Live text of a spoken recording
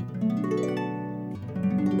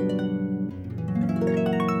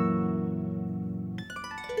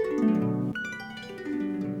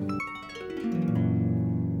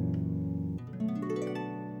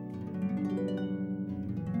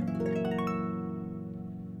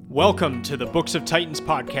Welcome to the Books of Titans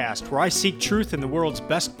podcast, where I seek truth in the world's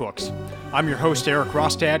best books. I'm your host, Eric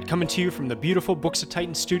Rostad, coming to you from the beautiful Books of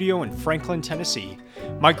Titans studio in Franklin, Tennessee.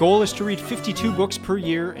 My goal is to read 52 books per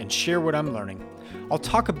year and share what I'm learning. I'll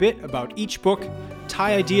talk a bit about each book,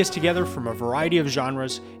 tie ideas together from a variety of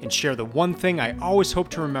genres, and share the one thing I always hope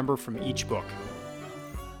to remember from each book.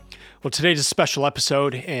 Well, today's a special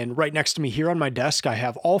episode, and right next to me here on my desk, I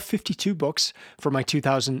have all 52 books for my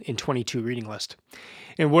 2022 reading list.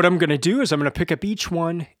 And what I'm going to do is I'm going to pick up each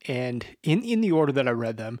one and in the order that I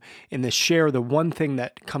read them, and then share the one thing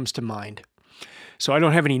that comes to mind. So I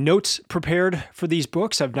don't have any notes prepared for these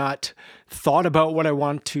books. I've not thought about what I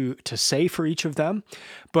want to say for each of them,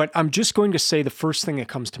 but I'm just going to say the first thing that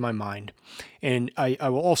comes to my mind. And I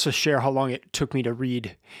will also share how long it took me to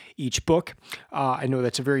read each book. I know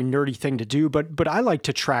that's a very nerdy thing to do, but I like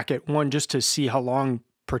to track it, one, just to see how long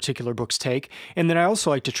particular books take. And then I also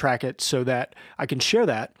like to track it so that I can share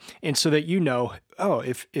that, and so that you know, oh,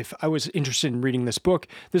 if I was interested in reading this book,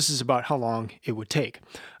 this is about how long it would take.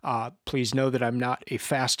 Please know that I'm not a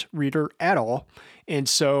fast reader at all. And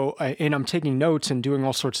so, and I'm taking notes and doing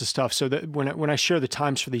all sorts of stuff, so that when I share the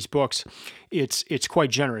times for these books, it's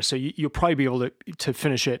quite generous. So you'll probably be able to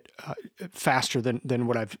finish it faster than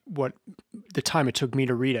what the time it took me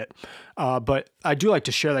to read it. But I do like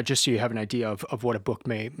to share that just so you have an idea of what a book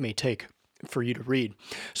may take for you to read.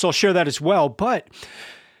 So I'll share that as well. But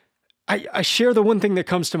I share the one thing that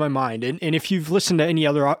comes to my mind. And if you've listened to any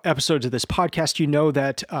other episodes of this podcast, you know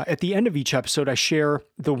that at the end of each episode, I share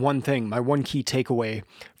the one thing, my one key takeaway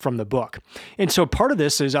from the book. And so part of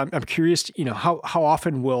this is I'm curious, how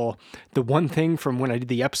often will the one thing from when I did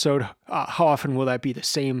the episode, how often will that be the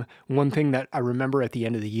same one thing that I remember at the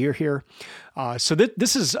end of the year here? So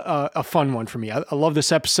this is a fun one for me. I love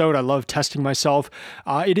this episode. I love testing myself.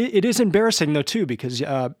 It is embarrassing though too, because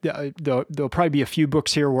there'll probably be a few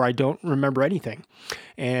books here where I don't remember anything,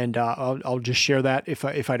 and I'll just share that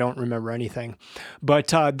if I don't remember anything. But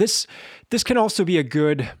this can also be a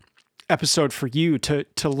good episode for you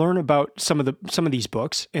to learn about some of these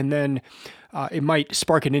books, and then it might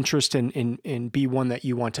spark an interest in be one that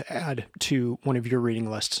you want to add to one of your reading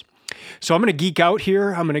lists. So I'm going to geek out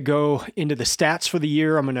here. I'm going to go into the stats for the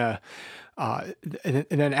year. I'm going to, and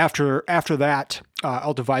then after that,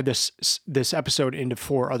 I'll divide this episode into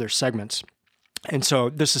 4 other segments. And so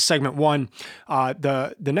this is segment 1.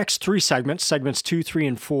 The next 3 segments 2, 3,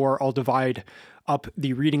 and 4, I'll divide up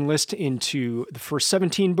the reading list into the first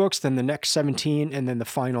 17 books, then the next 17, and then the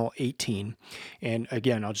final 18. And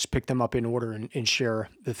again, I'll just pick them up in order and share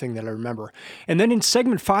the thing that I remember. And then in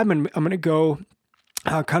segment 5, I'm going to go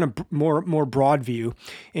kind of more broad view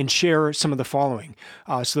and share some of the following.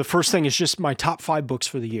 So the first thing is just my top 5 books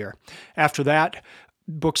for the year. After that,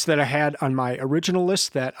 books that I had on my original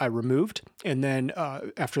list that I removed. And then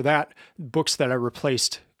after that, books that I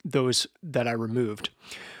replaced those that I removed.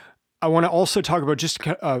 I want to also talk about just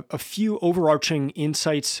a few overarching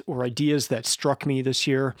insights or ideas that struck me this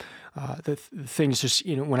year. The things just,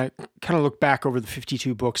 when I kind of look back over the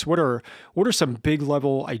 52 books, what are some big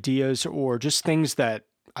level ideas or just things that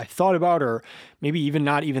I thought about, or maybe even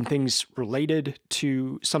not even things related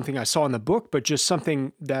to something I saw in the book, but just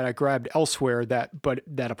something that I grabbed elsewhere that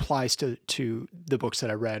applies to the books that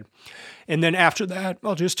I read. And then after that,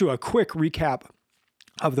 I'll just do a quick recap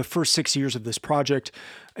of the first 6 years of this project,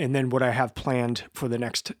 and then what I have planned for the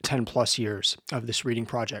next 10 plus years of this reading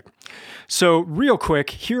project. So real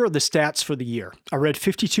quick, here are the stats for the year. I read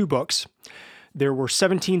 52 books. There were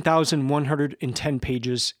 17,110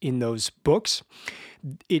 pages in those books.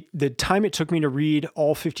 The time it took me to read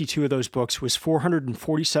all 52 of those books was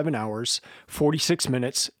 447 hours, 46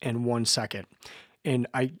 minutes, and 1 second. And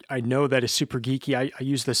I know that is super geeky. I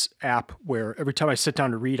use this app where every time I sit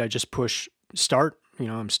down to read, I just push start.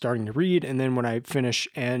 I'm starting to read, and then when I finish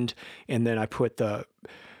end, and then I put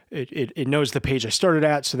it knows the page I started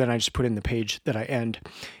at, so then I just put in the page that I end.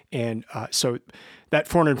 And so that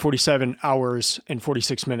 447 hours and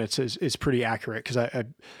 46 minutes is pretty accurate, because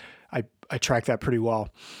I track that pretty well.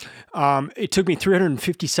 It took me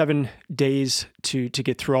 357 days to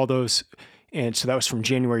get through all those, and so that was from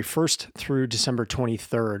January 1st through December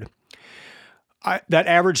 23rd. That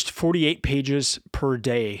averaged 48 pages per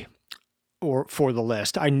day or for the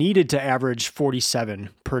list. I needed to average 47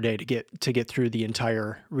 per day to get through the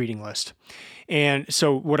entire reading list. And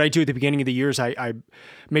so what I do at the beginning of the year is I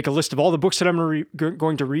make a list of all the books that I'm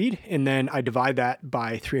going to read, and then I divide that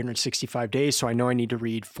by 365 days. So I know I need to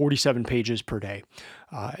read 47 pages per day.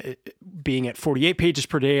 Being at 48 pages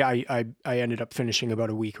per day, I ended up finishing about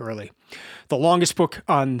a week early. The longest book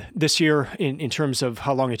on this year in terms of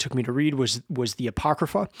how long it took me to read was the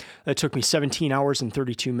Apocrypha. That took me 17 hours and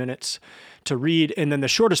 32 minutes to read. And then the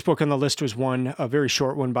shortest book on the list was a very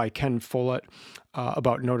short one by Ken Follett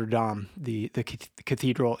about Notre Dame, the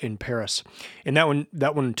cathedral in Paris. And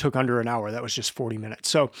that one took under an hour. That was just 40 minutes.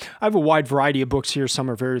 So I have a wide variety of books here. Some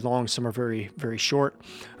are very long, some are very, very short,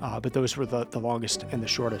 but those were the longest and the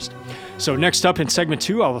shortest. So next up in segment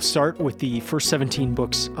 2, I will start with the first 17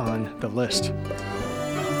 books on the list.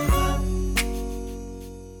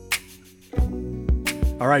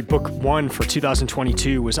 All right, book 1 for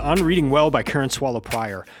 2022 was On Reading Well by Karen Swallow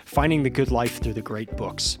Prior, Finding the Good Life Through the Great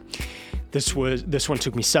Books. This one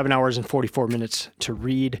took me 7 hours and 44 minutes to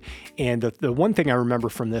read. And the one thing I remember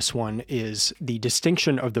from this one is the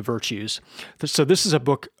distinction of the virtues. So this is a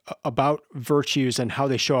book about virtues and how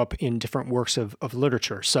they show up in different works of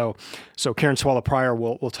literature. So Karen Swallow Prior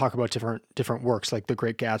will talk about different works, like The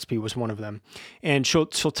Great Gatsby was one of them. And she'll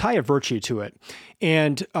tie a virtue to it.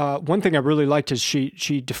 And one thing I really liked is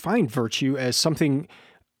she defined virtue as something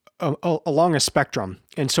along a spectrum.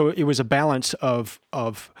 And so it was a balance of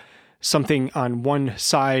something on one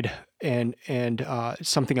side and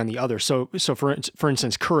something on the other. So for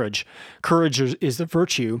instance, courage is the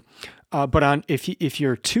virtue, but if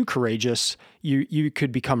you're too courageous, you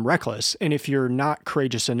could become reckless, and if you're not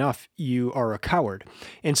courageous enough, you are a coward.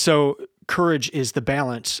 And so courage is the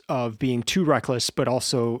balance of being too reckless, but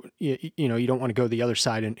also you don't want to go the other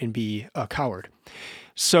side and be a coward.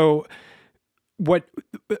 So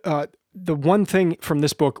the one thing from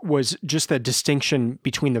this book was just the distinction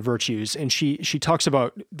between the virtues. And she talks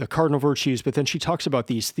about the cardinal virtues, but then she talks about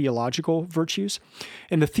these theological virtues.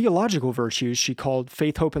 And the theological virtues she called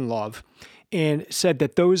faith, hope, and love, and said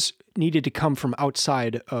that those needed to come from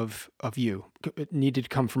outside of you, needed to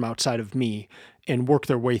come from outside of me and work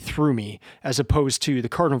their way through me, as opposed to the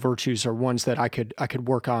cardinal virtues are ones that I could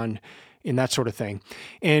work on in that sort of thing.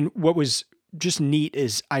 And what was just neat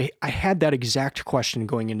is I had that exact question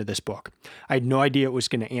going into this book. I had no idea it was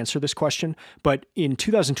going to answer this question, but in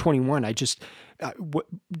 2021, I just,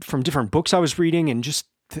 from different books I was reading and just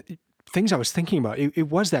things I was thinking about, it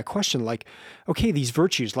was that question, like, okay, these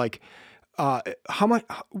virtues, like, how much,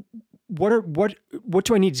 what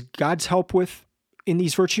do I need God's help with in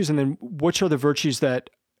these virtues? And then which are the virtues that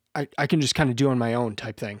I can just kind of do on my own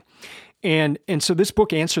type thing? And so this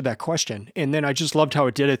book answered that question. And then I just loved how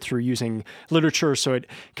it did it through using literature. So it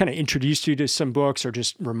kind of introduced you to some books or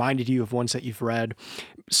just reminded you of ones that you've read.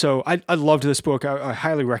 So I loved this book. I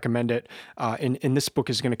highly recommend it. And this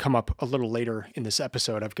book is going to come up a little later in this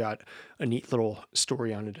episode. I've got a neat little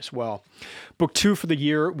story on it as well. Book 2 for the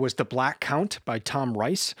year was The Black Count by Tom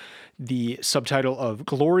Rice, the subtitle of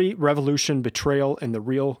Glory, Revolution, Betrayal, and the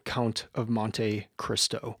Real Count of Monte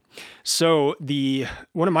Cristo. So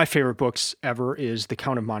one of my favorite books ever is The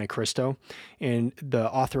Count of Monte Cristo, and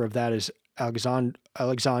the author of that is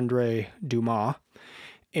Alexandre Dumas,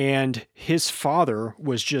 and his father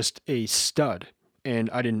was just a stud. And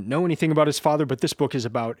I didn't know anything about his father, but this book is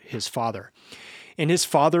about his father. And his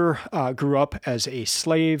father grew up as a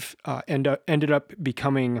slave, ended up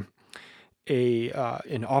becoming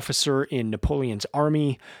an officer in Napoleon's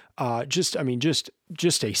army. Just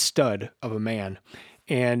a stud of a man.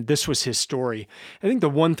 And this was his story. I think the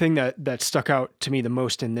one thing that stuck out to me the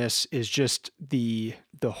most in this is just the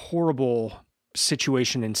horrible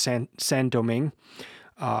situation in Saint-Domingue,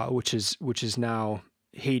 which is now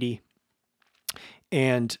Haiti,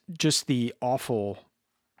 and just the awful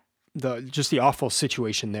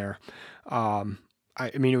situation there. I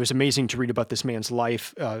mean, it was amazing to read about this man's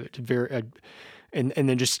life, and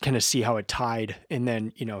then just kind of see how it tied, and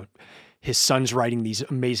then his son's writing these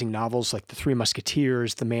amazing novels like The Three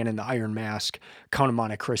Musketeers, The Man in the Iron Mask, Count of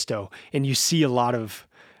Monte Cristo. And you see a lot of,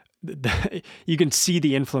 you can see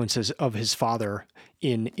the influences of his father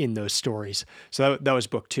in those stories. So that was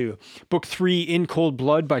book 2. Book 3, In Cold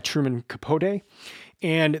Blood by Truman Capote.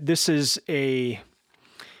 And this is a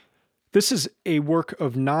work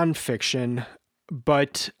of nonfiction,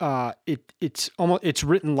 but it's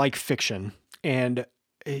written like fiction. And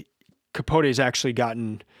Capote's actually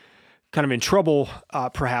gotten kind of in trouble,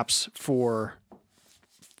 perhaps for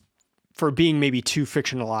being maybe too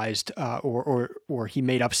fictionalized, or he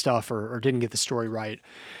made up stuff or didn't get the story right.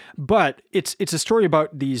 But it's a story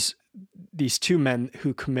about these two men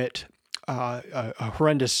who commit a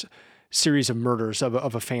horrendous series of murders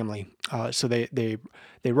of a family. So they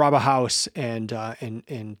rob a house and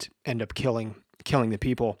end up killing the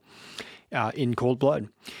people in cold blood.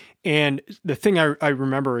 And the thing I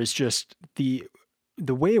remember is just the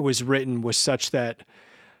way it was written was such that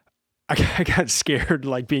I got scared,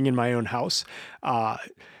 like being in my own house.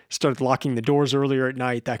 Started locking the doors earlier at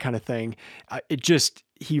night, that kind of thing.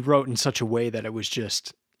 He wrote in such a way that it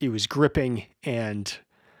was gripping, and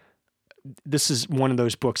this is one of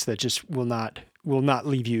those books that just will not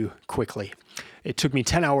leave you quickly. It took me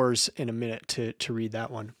 10 hours and a minute to read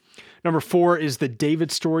that one. Number 4 is The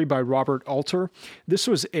David Story by Robert Alter. This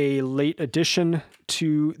was a late addition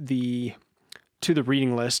to the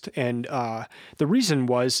reading list, and the reason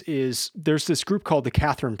is there's this group called the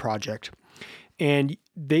Catherine Project, and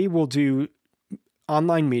they will do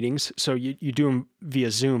online meetings. So you do them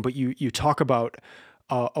via Zoom, but you talk about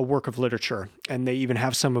a work of literature, and they even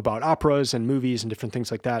have some about operas and movies and different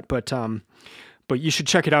things like that. But you should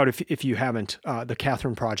check it out if you haven't, the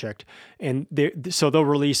Catherine Project. And so they'll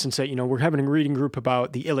release and say, we're having a reading group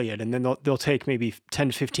about the Iliad, and then they'll take maybe 10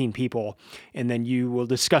 to 15 people, and then you will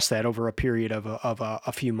discuss that over a period of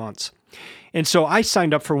a few months. And so I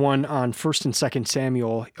signed up for one on 1st and 2nd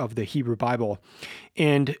Samuel of the Hebrew Bible,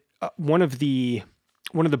 and one of the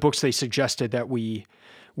books they suggested that we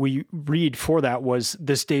read for that was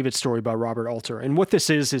this David Story by Robert Alter. And what this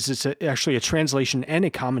is it's actually a translation and a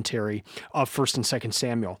commentary of 1st and 2nd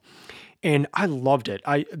Samuel. And I loved it.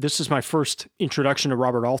 This is my first introduction to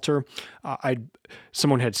Robert Alter.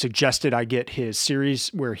 Someone had suggested I get his series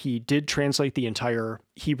where he did translate the entire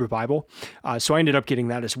Hebrew Bible. So I ended up getting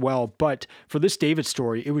that as well. But for this David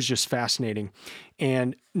Story, it was just fascinating.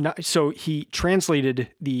 And so he translated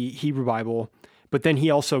the Hebrew Bible, but then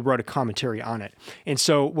he also wrote a commentary on it. And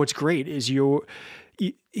so what's great is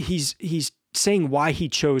he's saying why he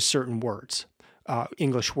chose certain words,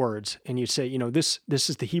 English words. And you say, this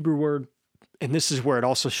is the Hebrew word, and this is where it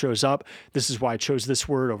also shows up. This is why I chose this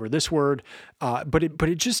word over this word. But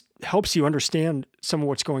it just helps you understand some of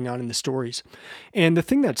what's going on in the stories. And the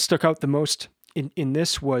thing that stuck out the most in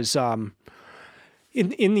this was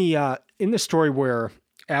in the story where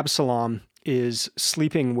Absalom is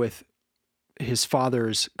sleeping with his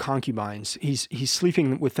father's concubines. He's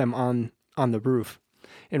sleeping with them on the roof.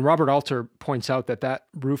 And Robert Alter points out that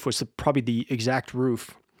roof was probably the exact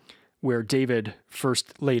roof where David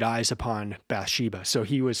first laid eyes upon Bathsheba. So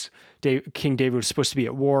King David was supposed to be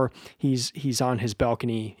at war. He's on his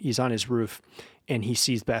balcony, he's on his roof, and he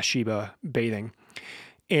sees Bathsheba bathing.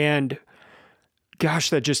 And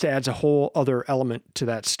gosh, that just adds a whole other element to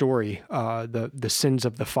that story. The sins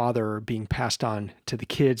of the father being passed on to the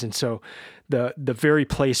kids. And so the very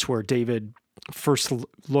place where David first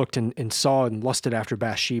looked and saw and lusted after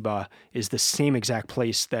Bathsheba is the same exact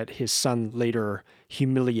place that his son later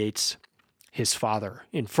humiliates his father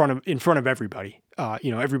in front of everybody.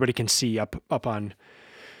 Everybody can see up on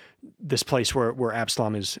this place where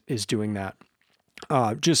Absalom is doing that.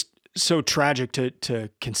 Just so tragic to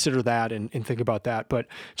consider that and think about that, but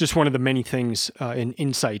just one of the many things and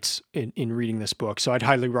insights in reading this book. So I'd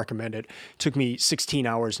highly recommend it. It took me 16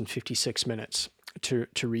 hours and 56 minutes to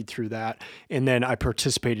read through that. And then I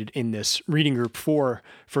participated in this reading group for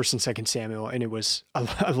 1st and 2nd Samuel, and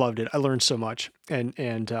I loved it. I learned so much, and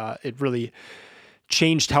it really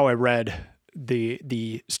changed how I read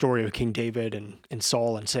the story of King David and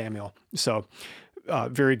Saul and Samuel. So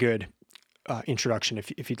very good introduction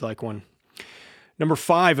if you'd like one. Number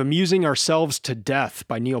 5, Amusing Ourselves to Death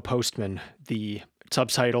by Neil Postman, the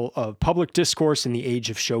subtitle of Public Discourse in the Age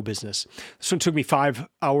of Show Business. This one took me 5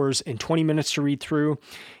 hours and 20 minutes to read through.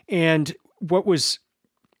 And what was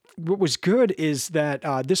good is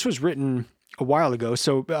that this was written a while ago,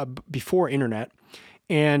 so before internet,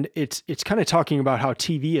 and it's kind of talking about how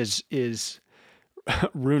TV is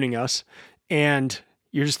ruining us, and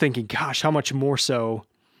you're just thinking, gosh, how much more so.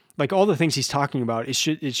 Like all the things he's talking about, it's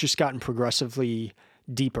just gotten progressively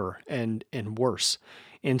deeper and worse.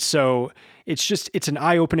 And so it's an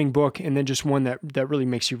eye-opening book, and then just one that really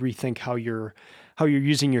makes you rethink how you're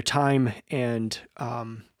using your time. And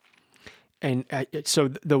so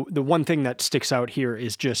the one thing that sticks out here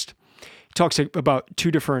is just it talks about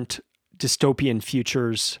 2 different dystopian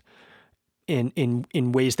futures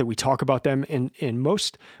in ways that we talk about them. And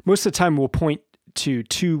most of the time we'll point to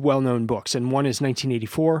 2 well-known books, and one is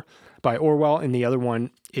 1984 by Orwell, and the other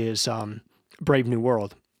one is Brave New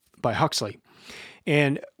World by Huxley.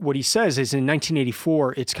 And what he says is in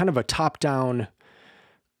 1984, it's kind of a top-down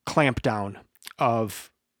clampdown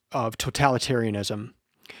of totalitarianism.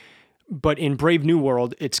 But in Brave New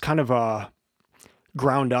World, it's kind of a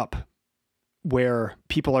ground up where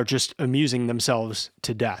people are just amusing themselves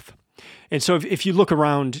to death. And so if you look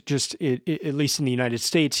around, just at least in the United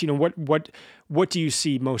States, what do you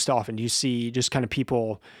see most often? Do you see just kind of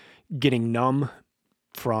people getting numb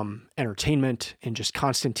from entertainment and just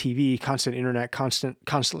constant TV, constant internet,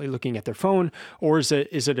 constantly looking at their phone, or is it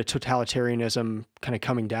a totalitarianism kind of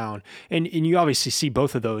coming down? And you obviously see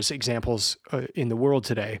both of those examples in the world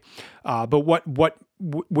today. But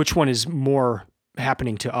which one is more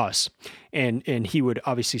happening to us? And he would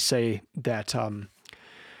obviously say that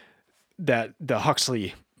that the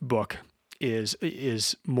Huxley book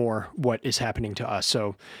is more what is happening to us.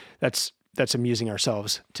 So that's amusing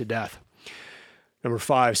ourselves to death. Number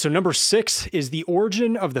 5. So number 6 is The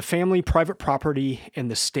Origin of the Family, Private Property,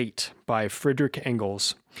 and the State by Friedrich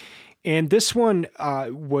Engels. And this one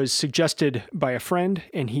was suggested by a friend,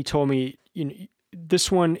 and he told me,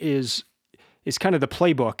 this one is kind of the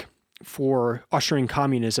playbook for ushering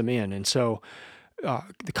communism in. And so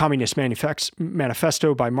the Communist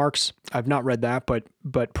Manifesto by Marx, I've not read that,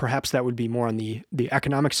 but perhaps that would be more on the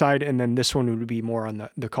economic side, and then this one would be more on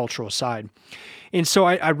the cultural side. And so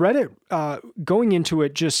I read it, going into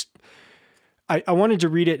it, just I wanted to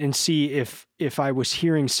read it and see if I was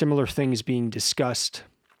hearing similar things being discussed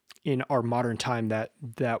in our modern time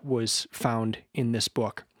that was found in this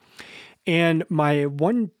book. And my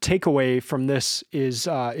one takeaway from this is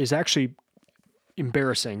actually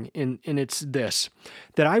embarrassing, and it's this,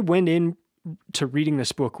 that I went in to reading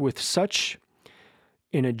this book with such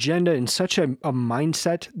an agenda and such a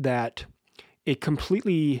mindset that it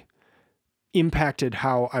completely impacted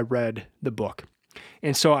how I read the book.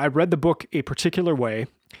 And so I read the book a particular way.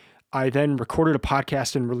 I then recorded a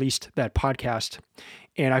podcast and released that podcast.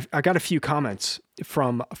 And I got a few comments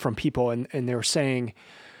from people, and they were saying,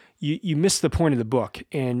 you missed the point of the book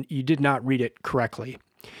and you did not read it correctly.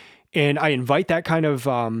 And I invite that kind of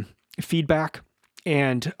feedback,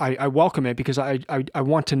 and I welcome it, because I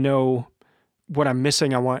want to know what I'm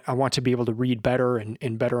missing. I want to be able to read better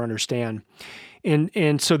and better understand.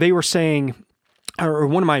 And so they were saying, or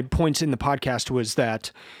one of my points in the podcast was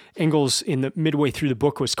that Engels, in the midway through the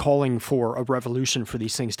book, was calling for a revolution for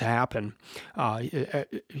these things to happen.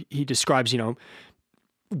 He describes,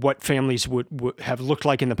 what families would have looked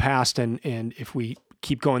like in the past, and if we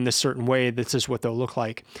keep going this certain way, this is what they'll look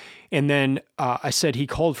like. And then I said he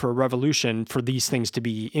called for a revolution for these things to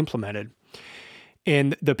be implemented.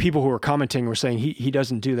 And the people who were commenting were saying he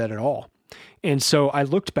doesn't do that at all. And so I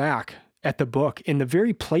looked back at the book, in the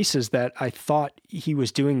very places that I thought he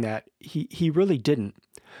was doing that, he really didn't.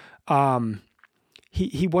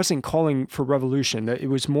 He wasn't calling for revolution. It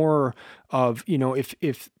was more of,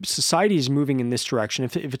 if society is moving in this direction,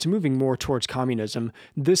 if it's moving more towards communism,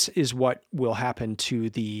 this is what will happen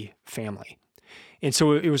to the family. And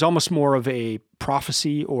so it was almost more of a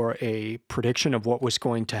prophecy or a prediction of what was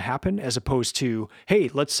going to happen, as opposed to, hey,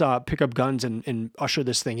 let's pick up guns and usher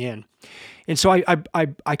this thing in. And so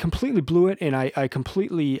I completely blew it, and I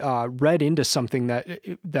completely read into something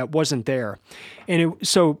that wasn't there. And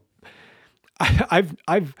so I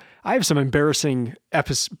have some embarrassing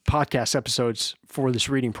podcast episodes for this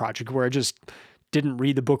reading project where I just didn't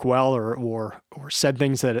read the book well, or said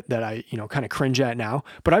things that I kind of cringe at now,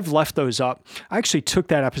 but I've left those up. I actually took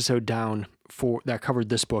that episode down that covered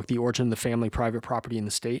this book, The Origin of the Family, Private Property, and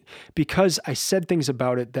the State, because I said things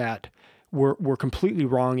about it that were completely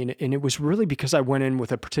wrong, and it was really because I went in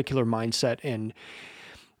with a particular mindset and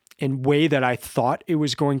way that I thought it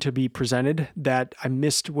was going to be presented, that I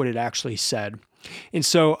missed what it actually said. And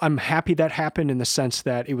so I'm happy that happened, in the sense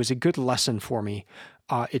that it was a good lesson for me.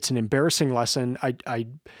 It's an embarrassing lesson.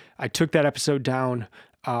 I took that episode down,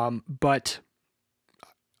 but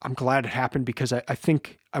I'm glad it happened, because I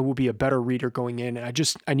think I will be a better reader going in.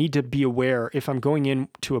 And I need to be aware, if I'm going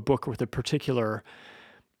into a book with a particular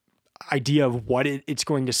idea of what it's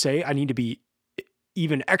going to say, I need to be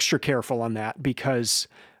even extra careful on that, because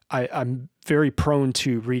I'm very prone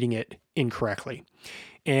to reading it incorrectly.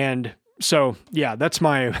 And so, yeah, that's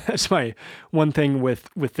my one thing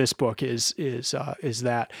with this book is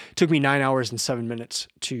that it took me 9 hours and 7 minutes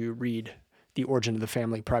to read The Origin of the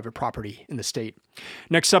Family, Private Property, and the State.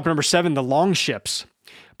 Next up, number 7, The Long Ships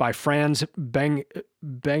by Frans Bengtsson.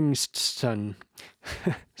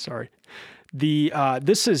 Sorry.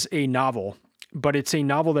 This is a novel, but it's a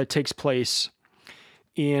novel that takes place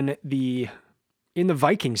in the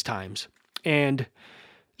Vikings times. And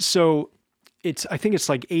so I think it's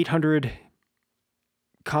like 800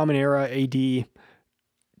 Common Era AD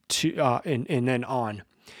and then on.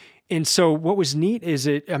 And so what was neat is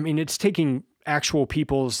it's taking actual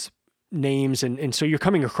people's names, and so you're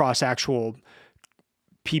coming across actual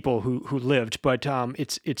people who lived, but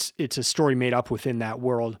it's a story made up within that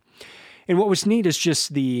world. And what was neat is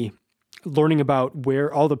just the learning about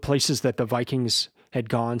where all the places that the Vikings had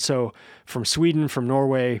gone. So from Sweden, from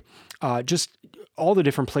Norway, just all the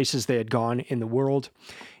different places they had gone in the world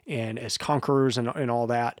and as conquerors and all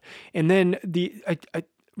that. And then I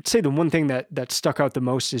would say the one thing that stuck out the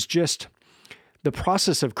most is just the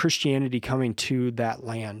process of Christianity coming to that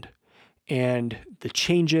land and the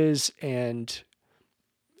changes and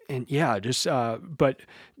yeah, just, yeah,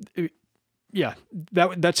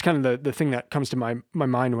 that's kind of the thing that comes to my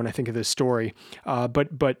mind when I think of this story.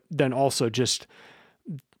 But then also just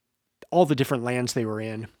all the different lands they were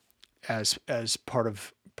in as part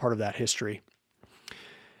of that history.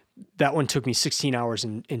 That one took me 16 hours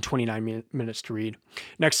and 29 minutes to read.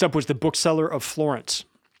 Next up was The Bookseller of Florence.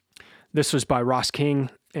 This was by Ross King,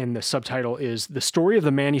 and the subtitle is The Story of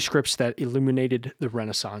the Manuscripts That Illuminated the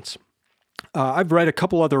Renaissance. I've read a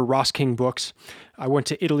couple other Ross King books. I went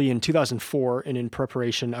to Italy in 2004, and in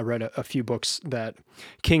preparation, I read a few books that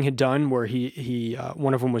King had done. Where he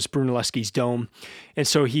one of them was Brunelleschi's Dome, and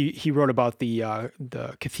so he wrote about the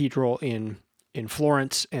cathedral in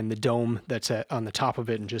Florence and the dome that's on the top of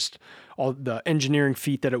it, and just all the engineering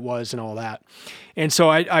feat that it was, and all that. And so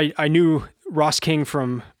I knew Ross King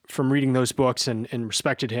from reading those books and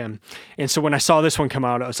respected him. And so when I saw this one come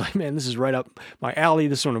out, I was like, man, this is right up my alley.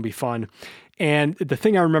 This one will be fun. And the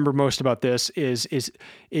thing I remember most about this is it's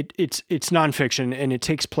nonfiction, and it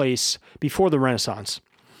takes place before the Renaissance.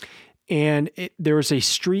 And there was a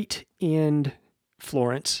street in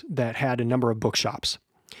Florence that had a number of bookshops.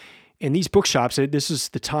 And these bookshops, this is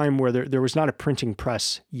the time where there was not a printing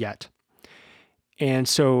press yet. And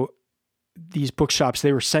so these bookshops,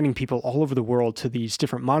 they were sending people all over the world to these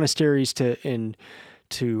different monasteries to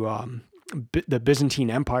the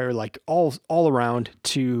Byzantine Empire, like all around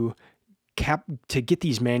to get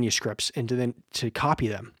these manuscripts and to copy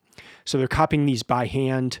them. So they're copying these by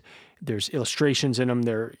hand. There's illustrations in them.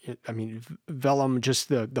 Vellum, just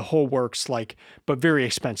the whole works, but very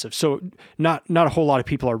expensive. So not a whole lot of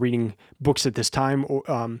people are reading books at this time.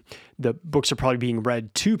 The books are probably being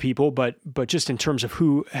read to people, but just in terms of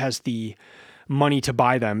who has the money to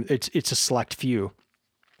buy them, it's a select few.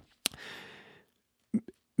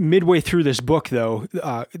 Midway through this book, though,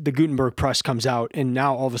 the Gutenberg press comes out, and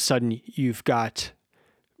now all of a sudden you've got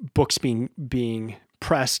books being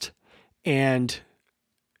pressed, and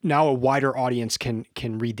now a wider audience can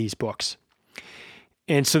read these books.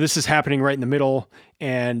 And so this is happening right in the middle,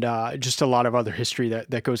 and just a lot of other history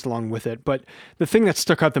that goes along with it. But the thing that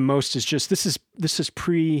stuck out the most is just this is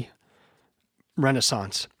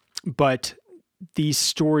pre-Renaissance, but these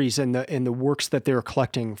stories and the works that they're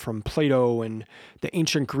collecting from Plato and the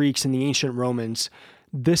ancient Greeks and the ancient Romans,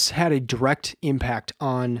 this had a direct impact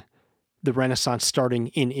on the Renaissance starting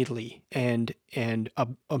in Italy, and a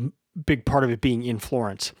big part of it being in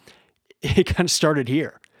Florence. It kind of started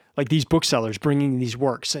here, like these booksellers bringing these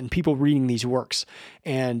works and people reading these works,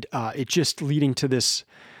 and it just leading to these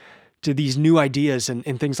new ideas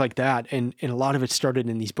and things like that. And a lot of it started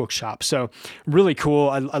in these bookshops. So really cool.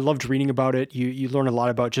 I loved reading about it. You learn a lot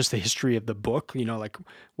about just the history of the book, like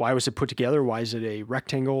why was it put together? Why is it a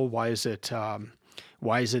rectangle? Why is it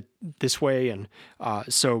this way? And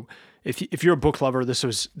so if you're a book lover, this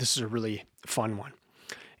is a really fun one.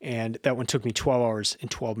 And that one took me 12 hours and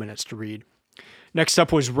 12 minutes to read. Next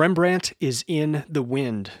up was Rembrandt is in the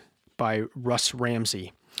Wind by Russ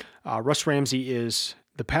Ramsey. Russ Ramsey is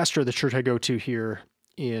the pastor of the church I go to here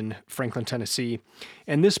in Franklin, Tennessee.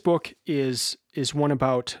 And this book is one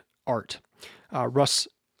about art. Russ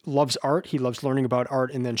loves art. He loves learning about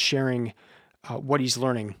art and then sharing what he's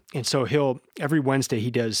learning. And so every Wednesday he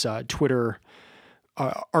does Twitter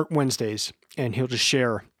Art Wednesdays, and he'll just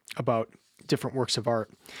share about different works of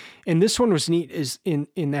art. And this one was neat is in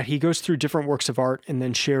that he goes through different works of art and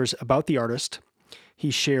then shares about the artist.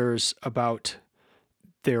 He shares about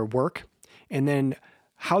their work and then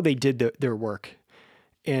how they did their work.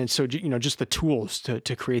 And so, just the tools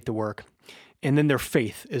to create the work, and then their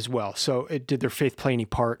faith as well. So did their faith play any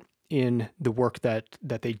part in the work that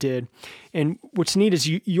they did? And what's neat is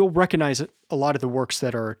you'll recognize a lot of the works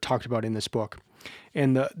that are talked about in this book.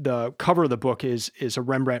 And the cover of the book is a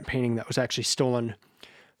Rembrandt painting that was actually stolen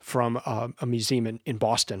from a museum in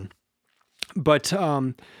Boston. But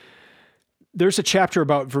there's a chapter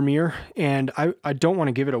about Vermeer, and I don't want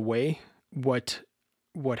to give it away what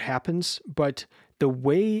happens, but the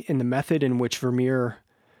way and the method in which Vermeer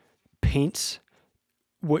paints,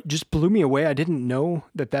 what just blew me away. I didn't know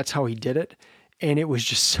that that's how he did it, and it was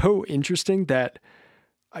just so interesting that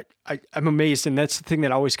I'm amazed, and that's the thing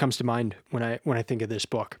that always comes to mind when I think of this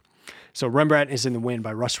book. So Rembrandt is in the Wind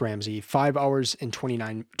by Russ Ramsey, 5 hours and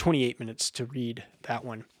 28 minutes to read that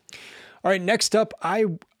one. All right, next up,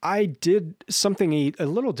 I did something a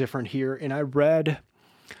little different here, and I read.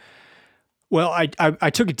 Well, I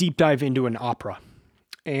took a deep dive into an opera,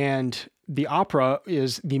 and the opera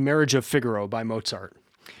is The Marriage of Figaro by Mozart.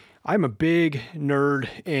 I'm a big nerd,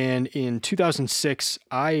 and in 2006,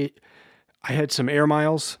 I had some air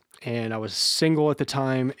miles, and I was single at the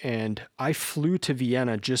time, and I flew to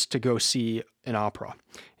Vienna just to go see an opera.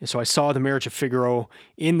 And so I saw The Marriage of Figaro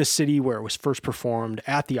in the city where it was first performed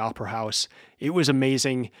at the Opera House. It was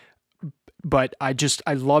amazing, but I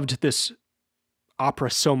loved this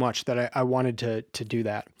opera so much that I wanted to do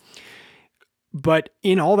that. But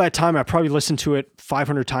in all that time, I probably listened to it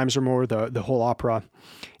 500 times or more, the whole opera,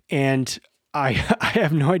 and I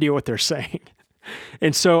have no idea what they're saying.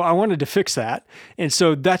 And so I wanted to fix that. And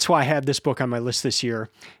so that's why I had this book on my list this year.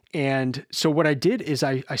 And so what I did is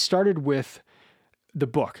I started with the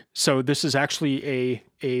book. So this is actually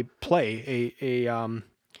a play,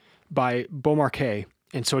 by Beaumarchais.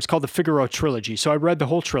 And so it's called the Figaro Trilogy. So I read the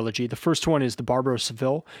whole trilogy. The first one is The Barber of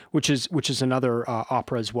Seville, which is another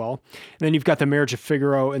opera as well. And then you've got The Marriage of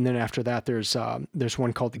Figaro, and then after that there's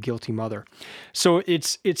one called The Guilty Mother. So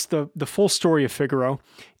it's the full story of Figaro,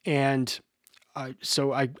 and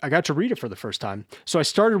so I got to read it for the first time. So I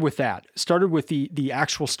started with that. Started with the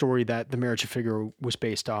actual story that The Marriage of Figaro was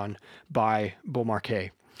based on by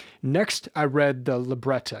Beaumarchais. Next, I read the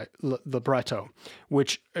libretto,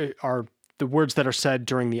 which are the words that are said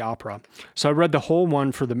during the opera. So I read the whole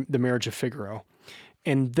one for the Marriage of Figaro.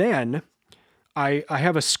 And then I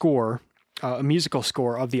have a score, a musical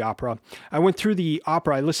score of the opera. I went through the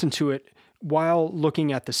opera. I listened to it while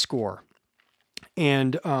looking at the score.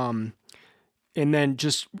 And then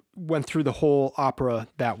just went through the whole opera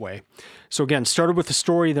that way. So again, started with the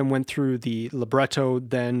story, then went through the libretto,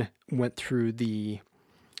 then went through the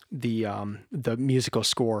musical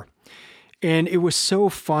score. And it was so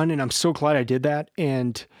fun, and I'm so glad I did that.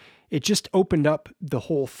 And it just opened up the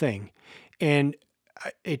whole thing. And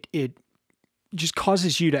it just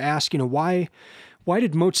causes you to ask, why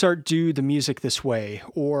did Mozart do the music this way?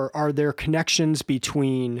 Or are there connections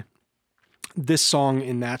between this song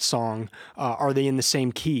and that song? Are they in the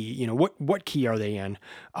same key? What key are they in?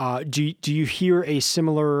 Do you hear a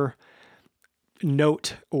similar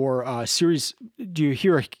note or series? Do you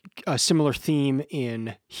hear a similar theme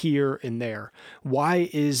in here and there? Why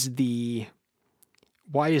is the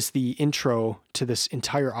intro to this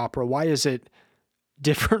entire opera? Why is it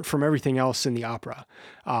different from everything else in the opera?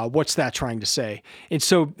 What's that trying to say? And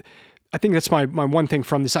so I think that's my one thing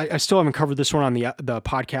from this. I still haven't covered this one on the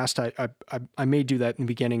podcast. I may do that in the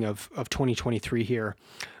beginning of 2023 here,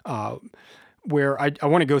 where I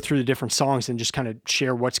want to go through the different songs and just kind of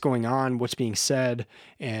share what's going on, what's being said,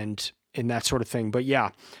 and that sort of thing. But yeah,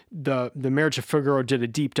 the Marriage of Figaro did a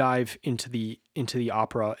deep dive into the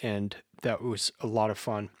opera, and that was a lot of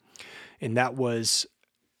fun. And that was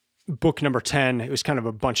book number 10. It was kind of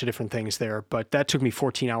a bunch of different things there, but that took me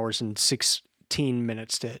 14 hours and 16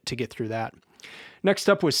 minutes to get through that. Next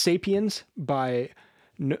up was Sapiens by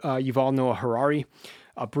Yuval Noah Harari,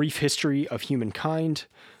 A Brief History of Humankind.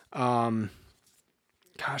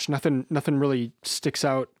 Nothing really sticks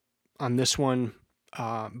out on this one,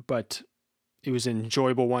 but it was an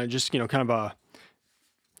enjoyable one. Just, kind of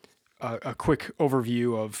a quick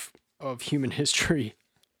overview of human history.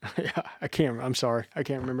 Yeah, I'm sorry. I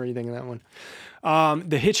can't remember anything in that one.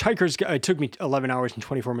 The Hitchhiker's Guide, it took me 11 hours and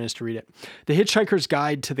 24 minutes to read it. The Hitchhiker's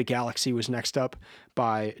Guide to the Galaxy was next up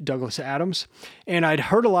by Douglas Adams. And I'd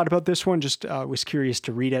heard a lot about this one, just was curious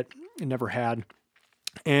to read it. I never had.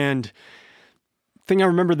 And thing I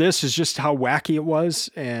remember this is just how wacky it was.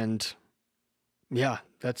 And yeah,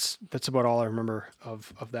 that's about all I remember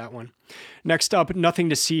of that one. Next up, Nothing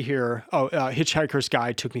to See Here. Hitchhiker's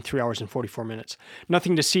Guide took me 3 hours and 44 minutes.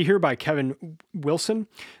 Nothing to See Here by Kevin Wilson.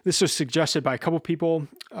 This was suggested by a couple people,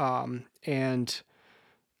 and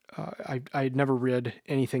I had never read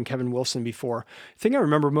anything Kevin Wilson before. The thing I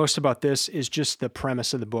remember most about this is just the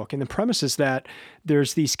premise of the book. And the premise is that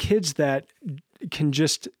there's these kids that can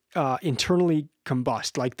just internally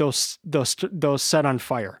combust, like they'll set on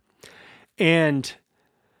fire. And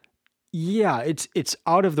yeah, it's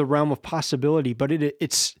out of the realm of possibility, but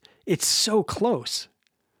it's so close.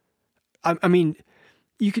 I mean,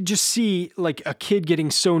 you could just see like a kid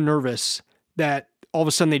getting so nervous that all of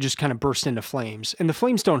a sudden they just kind of burst into flames, and the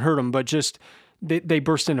flames don't hurt them, but just they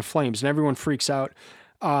burst into flames, and everyone freaks out.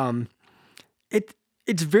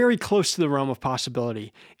 It's very close to the realm of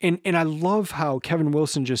possibility, and I love how Kevin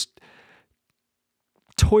Wilson just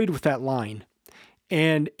toyed with that line,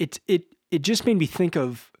 and it just made me think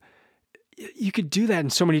of, you could do that in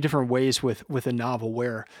so many different ways with a novel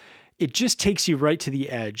where it just takes you right to the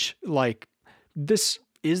edge. Like, is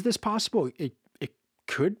this possible? It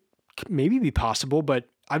could maybe be possible, but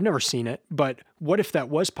I've never seen it. But what if that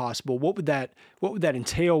was possible? What would that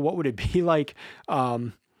entail? What would it be like?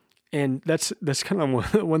 And that's kind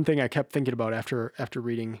of one thing I kept thinking about after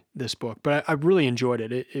reading this book. But I really enjoyed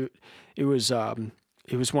it. It was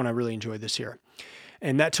one I really enjoyed this year.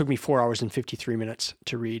 And that took me 4 hours and 53 minutes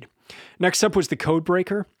to read. Next up was The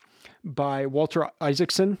Codebreaker by Walter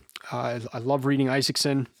Isaacson. I love reading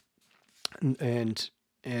Isaacson.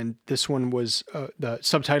 And this one was the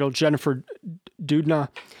subtitle, Jennifer Doudna,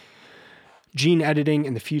 Gene Editing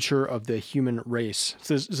and the Future of the Human Race.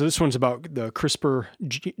 So this one's about the CRISPR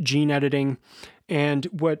gene editing. And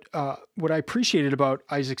what I appreciated about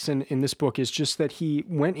Isaacson in this book is just that he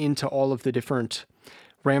went into all of the different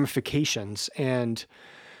ramifications and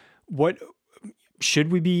what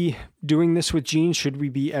should we be doing this with genes? Should we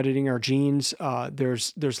be editing our genes?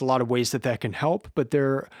 There's a lot of ways that can help, but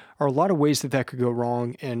there are a lot of ways that could go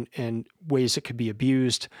wrong and ways it could be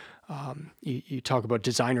abused. You talk about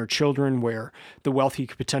designer children where the wealthy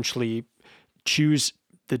could potentially choose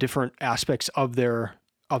the different aspects of their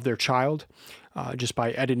child just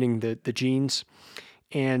by editing the genes.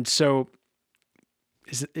 And so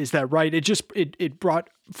is that right? It brought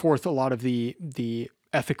forth a lot of the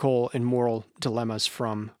ethical and moral dilemmas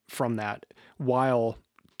from that while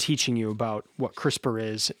teaching you about what CRISPR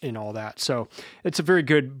is and all that. So it's a very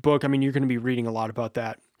good book. I mean, you're going to be reading a lot about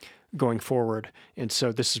that going forward. And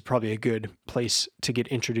so this is probably a good place to get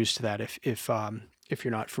introduced to that if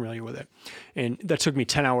you're not familiar with it. And that took me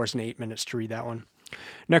 10 hours and 8 minutes to read that one.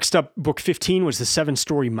 Next up, book 15 was The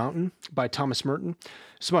 7-Story Mountain by Thomas Merton.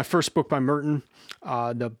 This is my first book by Merton.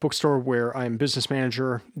 The bookstore where I'm business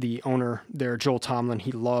manager, the owner there, Joel Tomlin,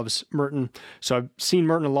 he loves Merton. So I've seen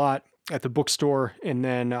Merton a lot at the bookstore and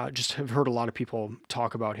then just have heard a lot of people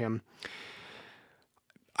talk about him.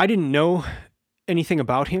 I didn't know anything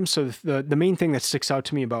about him. So the main thing that sticks out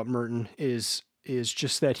to me about Merton is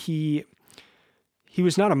just that he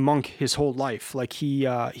was not a monk his whole life. Like he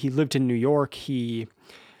lived in New York. He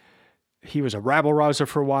was a rabble rouser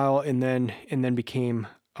for a while and then became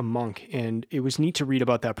a monk. And it was neat to read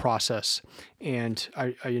about that process. And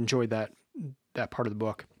I enjoyed that part of the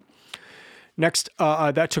book. Next,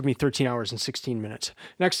 that took me 13 hours and 16 minutes.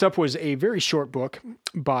 Next up was a very short book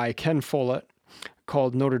by Ken Follett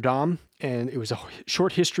called Notre Dame. And it was a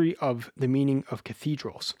short history of the meaning of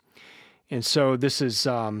cathedrals. And so this is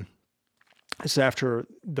after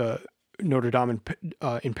the Notre Dame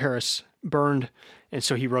in Paris burned. And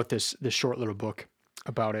so he wrote this short little book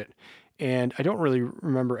about it. And I don't really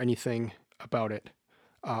remember anything about it,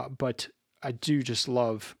 but I do just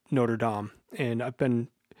love Notre Dame. And I've been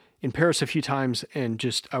in Paris a few times and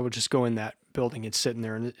I would just go in that building and sit in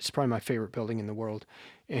there. And it's probably my favorite building in the world.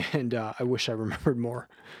 And I wish I remembered more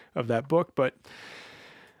of that book, but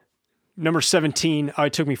number 17,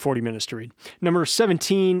 it took me 40 minutes to read. Number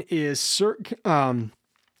 17 is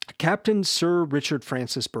Captain Sir Richard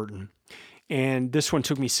Francis Burton. And this one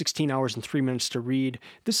took me 16 hours and 3 minutes to read.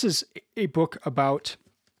 This is a book about,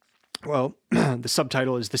 well, the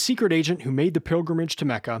subtitle is The Secret Agent Who Made the Pilgrimage to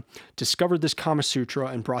Mecca, Discovered this Kama Sutra,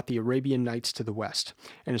 and Brought the Arabian Nights to the West.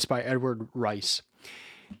 And it's by Edward Rice.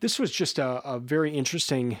 This was just a very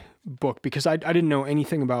interesting book because I didn't know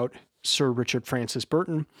anything about Sir Richard Francis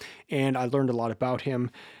Burton, and I learned a lot about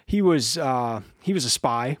him. He was a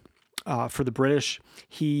spy for the British.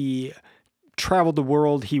 He traveled the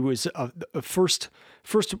world. He was a first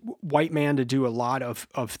white man to do a lot of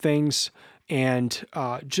things, and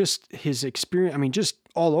just his experience. I mean, just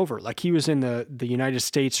all over. Like he was in the United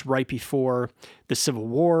States right before the Civil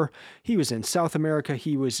War. He was in South America.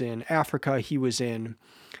 He was in Africa. He was in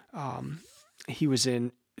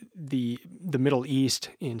the Middle East,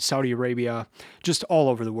 in Saudi Arabia, just all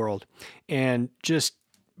over the world, and just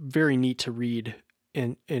very neat to read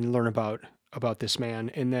and learn about this man.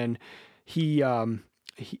 And then he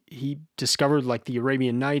discovered like the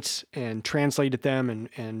Arabian Nights and translated them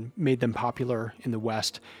and made them popular in the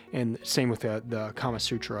West, and same with the Kama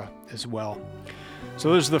Sutra as well. So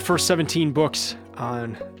those are the first 17 books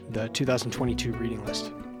on the 2022 reading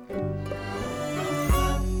list.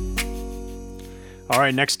 All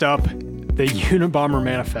right, next up, The Unabomber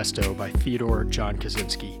Manifesto by Theodore John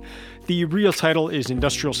Kaczynski. The real title is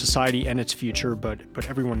Industrial Society and Its Future, but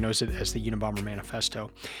everyone knows it as the Unabomber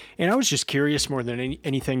Manifesto. And I was just curious more than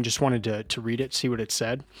anything, just wanted to read it, see what it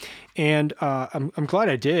said. And I'm glad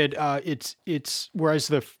I did. It's whereas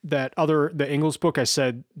the Engels book, I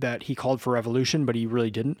said that he called for revolution, but he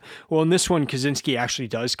really didn't. Well, in this one, Kaczynski actually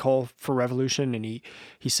does call for revolution, and he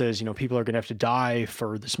says, people are going to have to die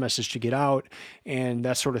for this message to get out, and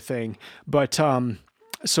that sort of thing. But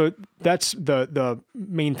so that's the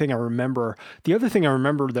main thing I remember. The other thing I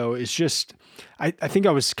remember, though, is just I think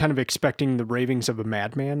I was kind of expecting the ravings of a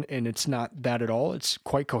madman, and it's not that at all. It's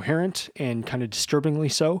quite coherent and kind of disturbingly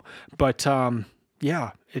so. But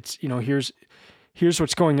yeah, it's here's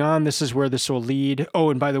what's going on. This is where this will lead.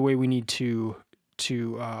 Oh, and by the way, we need to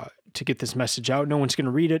get this message out. No one's going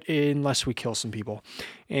to read it unless we kill some people.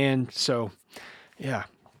 And so, yeah,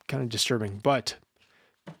 kind of disturbing, but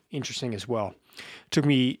interesting as well. Took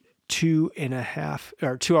me 2 hours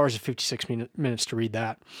and 56 minutes to read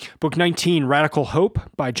that. Book 19, Radical Hope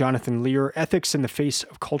by Jonathan Lear, Ethics in the Face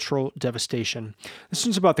of Cultural Devastation. This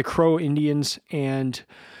one's about the Crow Indians and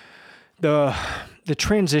the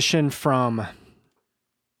transition from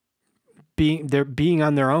being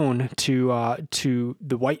on their own to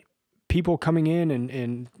the white people coming in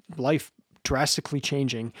and life drastically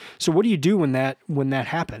changing. So what do you do when that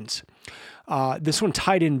happens? This one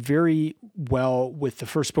tied in very well with the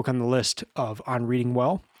first book on the list of On Reading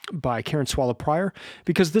Well by Karen Swallow Prior,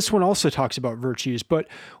 because this one also talks about virtues. But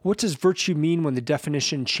what does virtue mean when the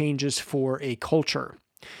definition changes for a culture?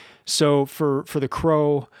 So for the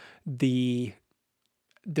Crow, there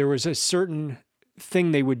was a certain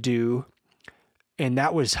thing they would do, and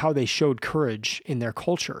that was how they showed courage in their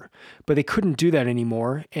culture. But they couldn't do that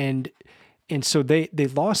anymore, and so they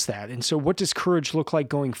lost that. And so what does courage look like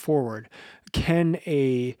going forward? Can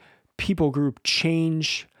a people group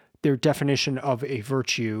change their definition of a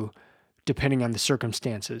virtue depending on the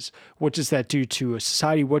circumstances? What does that do to a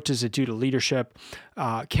society? What does it do to leadership?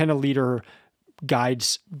 Can a leader guide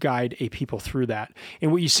a people through that?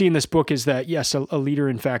 And what you see in this book is that, yes, a leader,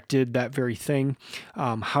 in fact, did that very thing.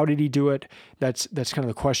 How did he do it? That's kind of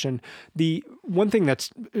the question. The one thing that's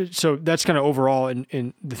kind of overall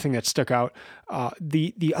and the thing that stuck out.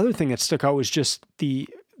 The other thing that stuck out was just the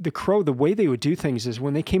Crow, the way they would do things is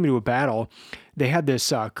when they came into a battle, they had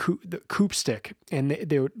this coop stick,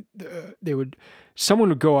 and someone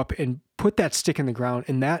would go up and put that stick in the ground,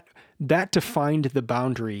 and that defined the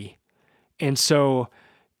boundary. And so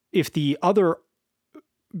if the other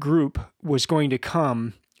group was going to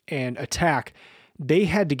come and attack, they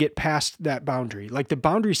had to get past that boundary. Like the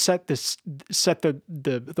boundary set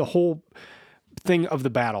the whole thing of the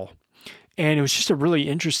battle. And it was just a really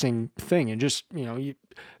interesting thing. And just,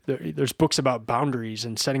 there's books about boundaries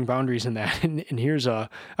and setting boundaries in that. And here's a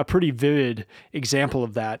pretty vivid example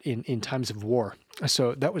of that in times of war.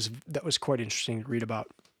 So that was quite interesting to read about.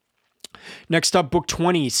 Next up, Book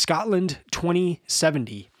 20, Scotland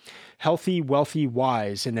 2070, Healthy, Wealthy,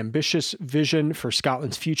 Wise, an Ambitious Vision for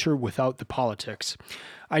Scotland's Future Without the Politics.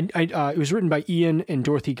 It was written by Ian and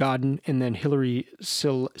Dorothy Godden and then Hilary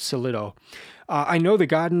Sillito. I know the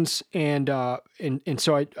Goddens, and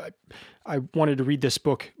so I wanted to read this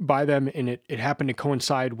book by them, and it happened to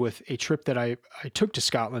coincide with a trip that I took to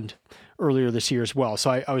Scotland earlier this year as well.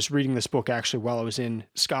 So I was reading this book actually while I was in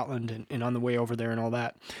Scotland and on the way over there and all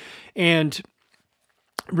that. And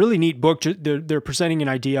really neat book. They're presenting an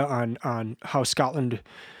idea on how Scotland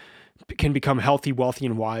can become healthy, wealthy,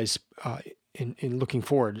 and wise in looking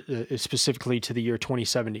forward, specifically to the year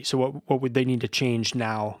 2070. So what would they need to change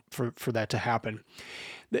now for that to happen?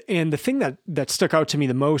 And the thing that stuck out to me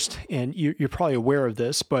the most, and you're probably aware of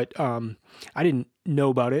this, but I didn't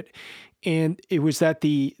know about it, and it was that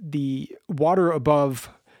the water above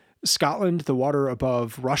Scotland, the water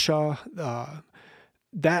above Russia,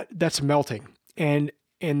 that's melting, and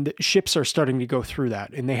the ships are starting to go through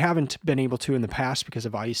that, and they haven't been able to in the past because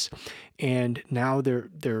of ice, and now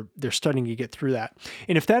they're starting to get through that.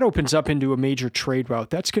 And if that opens up into a major trade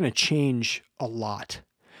route, that's going to change a lot.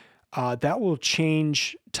 That will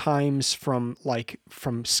change times from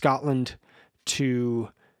Scotland to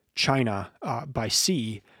China by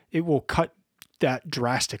sea. It will cut that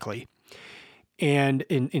drastically. And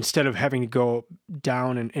instead of having to go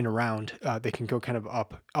down and around, they can go kind of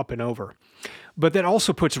up and over. But that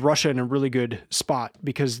also puts Russia in a really good spot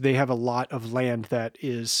because they have a lot of land that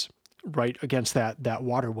is right against that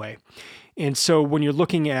waterway. And so when you're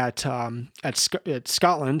looking at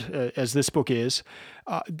Scotland, as this book is,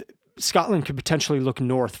 Scotland could potentially look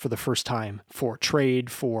north for the first time for trade,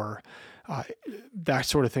 for that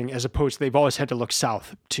sort of thing, as opposed to they've always had to look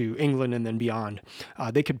south to England and then beyond.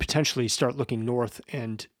 They could potentially start looking north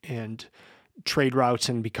and trade routes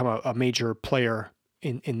and become a major player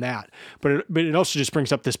in that. But it also just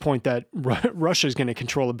brings up this point that Russia is going to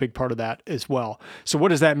control a big part of that as well. So what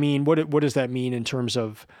does that mean? What does that mean in terms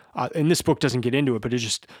of, and this book doesn't get into it, but it's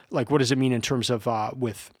just like, what does it mean in terms of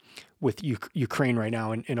with Ukraine right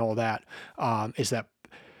now and all that? Is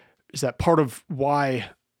that part of why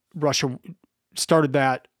Russia started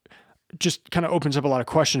that? Just kind of opens up a lot of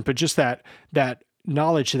questions, but just that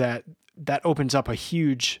knowledge that opens up a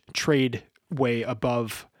huge trade way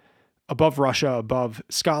above Russia, above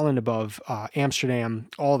Scotland, above Amsterdam,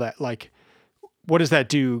 all that. Like, what does that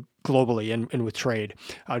do globally and with trade?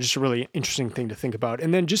 Just a really interesting thing to think about.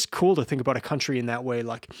 And then just cool to think about a country in that way.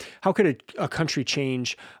 Like, how could a country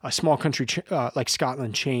change, a small country like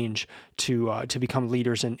Scotland change to become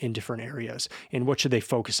leaders in different areas? And what should they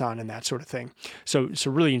focus on and that sort of thing? So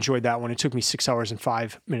really enjoyed that one. It took me 6 hours and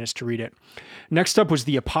 5 minutes to read it. Next up was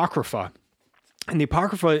the Apocrypha. And the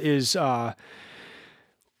Apocrypha is...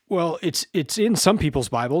 well, it's in some people's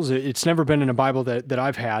Bibles. It's never been in a Bible that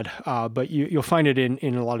I've had, but you'll find it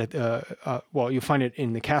in a lot of, you'll find it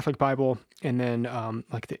in the Catholic Bible, and then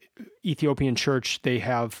like the Ethiopian Church, they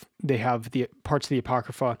have the parts of the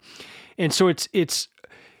Apocrypha, and so it's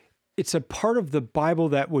a part of the Bible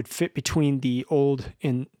that would fit between the Old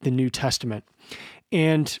and the New Testament,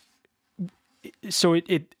 and so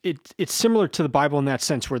it's similar to the Bible in that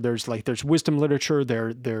sense, where there's wisdom literature,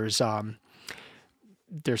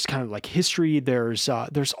 there's kind of like history. There's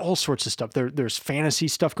all sorts of stuff. There's fantasy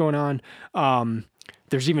stuff going on.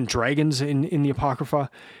 There's even dragons in the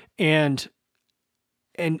Apocrypha, and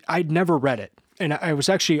I'd never read it, and I was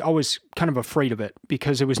actually always kind of afraid of it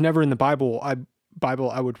because it was never in the Bible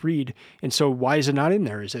I would read, and so why is it not in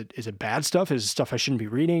there? Is it bad stuff? Is it stuff I shouldn't be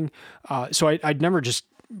reading? So I'd never just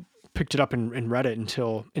picked it up and read it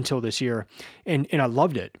until this year, and I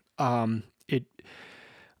loved it.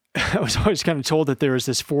 I was always kind of told that there was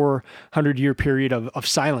this 400-year period of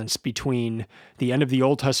silence between the end of the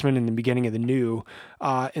Old Testament and the beginning of the New,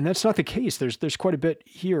 and that's not the case. There's quite a bit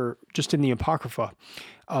here just in the Apocrypha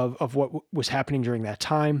of what was happening during that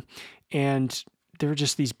time, and there are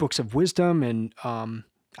just these books of wisdom, and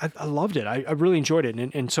I loved it. I really enjoyed it,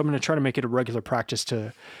 and so I'm going to try to make it a regular practice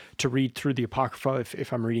to read through the Apocrypha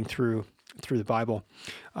if I'm reading through the Bible.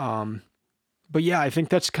 But yeah, I think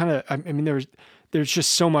that's kind of. I mean, there's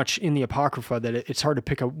just so much in the Apocrypha that it's hard to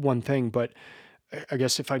pick up one thing, but I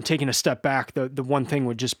guess if I'm taking a step back, the one thing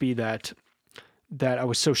would just be that I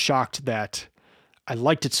was so shocked that I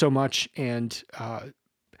liked it so much, and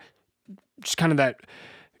just kind of that,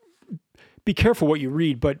 be careful what you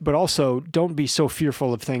read, but also don't be so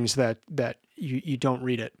fearful of things that you don't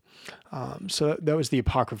read it. So that was the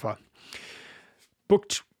Apocrypha.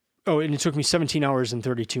 And it took me 17 hours and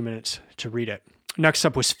 32 minutes to read it. Next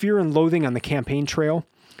up was Fear and Loathing on the Campaign Trail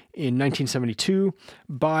in 1972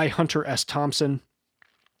 by Hunter S. Thompson.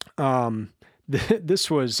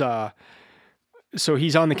 This was, so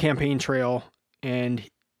he's on the campaign trail, and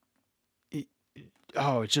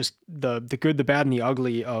it's just the good, the bad, and the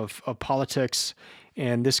ugly of politics.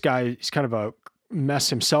 And this guy is kind of a mess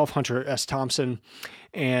himself, Hunter S. Thompson,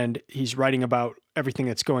 and he's writing about everything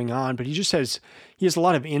that's going on, but he has a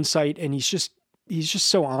lot of insight, and he's just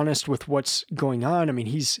so honest with what's going on. I mean,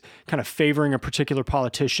 he's kind of favoring a particular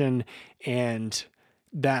politician, and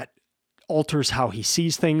that alters how he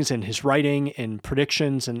sees things and his writing and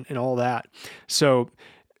predictions and all that. So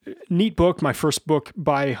neat book. My first book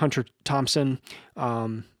by Hunter Thompson.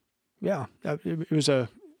 It was a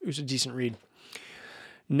decent read.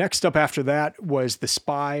 Next up after that was The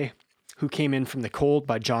Spy Who Came In From the Cold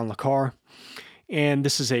by John le Carre. And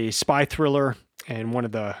this is a spy thriller and one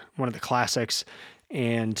of the classics.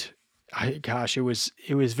 And it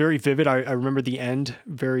was very vivid. I remember the end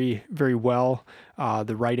very, very well,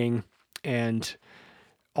 the writing, and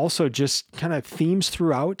also just kind of themes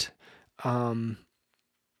throughout. And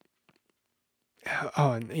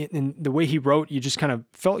the way he wrote, you just kind of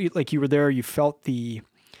felt like you were there. You felt the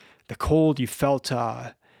cold. You felt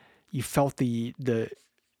the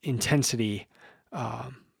intensity.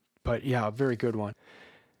 But yeah, a very good one.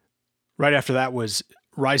 Right after that was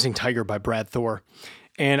Rising Tiger by Brad Thor.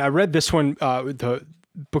 And I read this one, the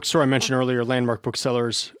bookstore I mentioned earlier, Landmark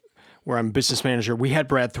Booksellers, where I'm a business manager. We had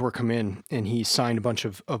Brad Thor come in, and he signed a bunch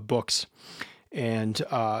of books. And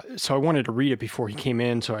so I wanted to read it before he came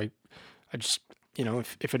in. So I just,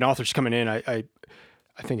 if an author's coming in, I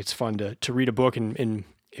think it's fun to read a book and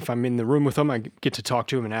if I'm in the room with him, I get to talk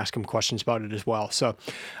to him and ask him questions about it as well. So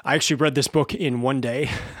I actually read this book in one day,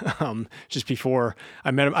 just before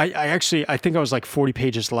I met him. I think I was like 40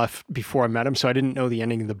 pages left before I met him. So I didn't know the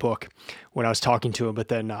ending of the book when I was talking to him, but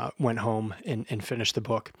then went home and finished the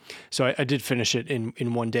book. So I did finish it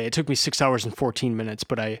in one day. It took me 6 hours and 14 minutes,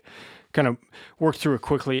 but I kind of worked through it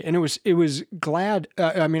quickly. And I was glad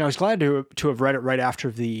to have read it right after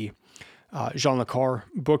the Jean Le Carre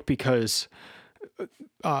book, because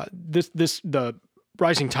the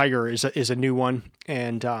Rising Tiger is a new one,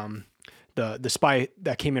 and the Spy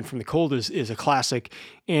That Came in from the Cold is a classic,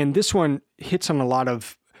 and this one hits on a lot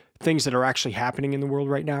of things that are actually happening in the world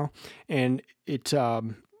right now, and it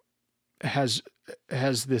has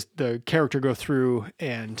the character go through,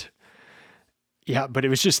 and yeah, but it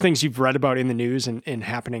was just things you've read about in the news and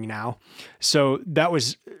happening now, so that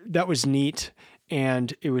was neat.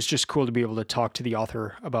 And it was just cool to be able to talk to the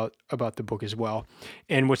author about the book as well.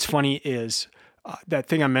 And what's funny is that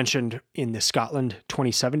thing I mentioned in the Scotland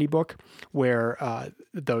 2070 book, where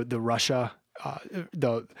the Russia,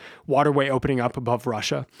 the waterway opening up above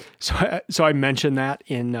Russia. So I mentioned that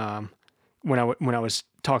in when I was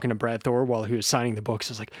talking to Brad Thor while he was signing the books.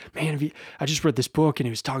 I was like, man, I just read this book, and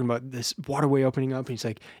he was talking about this waterway opening up. And he's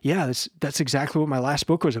like, yeah, that's exactly what my last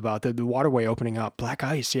book was about. The waterway opening up, Black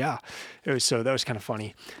Ice. Yeah. So that was kind of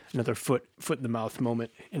funny. Another foot in the mouth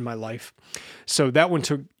moment in my life. So that one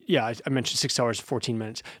took, I mentioned 6 hours and 14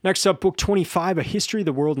 minutes. Next up, book 25, A History of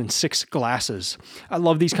the World in Six Glasses. I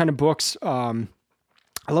love these kind of books. I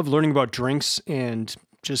love learning about drinks, and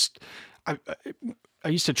just, I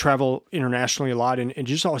used to travel internationally a lot, and it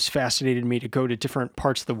just always fascinated me to go to different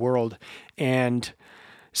parts of the world and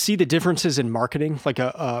see the differences in marketing. Like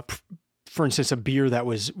for instance, a beer that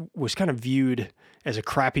was kind of viewed as a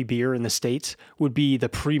crappy beer in the States would be the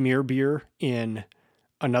premier beer in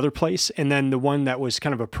another place. And then the one that was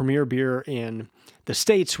kind of a premier beer in the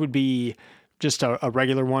States would be just a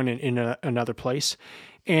regular one in another place.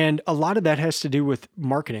 And a lot of that has to do with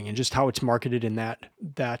marketing and just how it's marketed in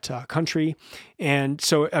that country. And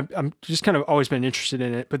so I'm just kind of always been interested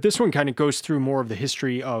in it. But this one kind of goes through more of the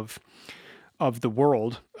history of the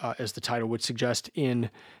world, as the title would suggest,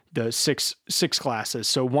 in the six glasses.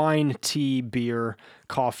 So wine, tea, beer,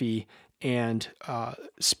 coffee, and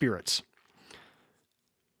spirits.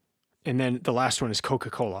 And then the last one is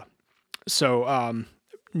Coca-Cola. So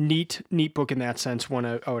neat book in that sense. One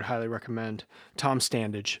I would highly recommend. Tom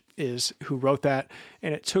Standage is who wrote that,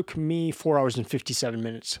 and it took me 4 hours and 57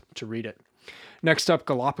 minutes to read it. Next up,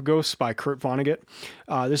 Galapagos by Kurt Vonnegut.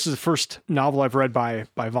 This is the first novel I've read by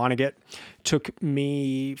Vonnegut. Took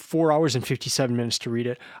me 4 hours and 57 minutes to read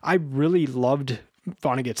it. I really loved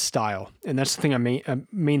Vonnegut's style, and that's the thing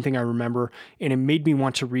main thing I remember, and it made me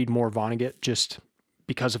want to read more Vonnegut just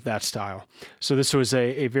because of that style. So this was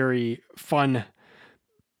a very fun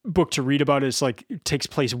book to read about. It's like, it takes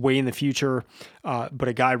place way in the future, but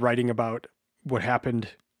a guy writing about what happened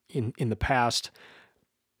in the past.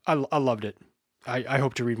 I loved it. I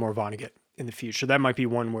hope to read more Vonnegut in the future. That might be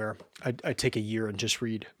one where I take a year and just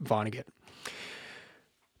read Vonnegut.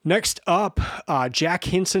 Next up, Jack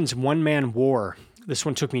Hinson's One Man War. This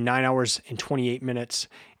one took me 9 hours and 28 minutes.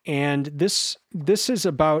 And this is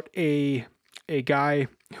about a guy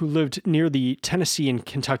who lived near the Tennessee and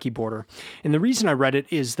Kentucky border. And the reason I read it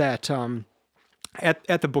is that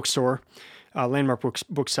at the bookstore, Landmark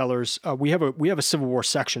Booksellers, we have a Civil War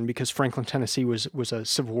section, because Franklin, Tennessee was a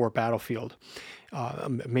Civil War battlefield. A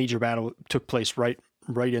major battle took place right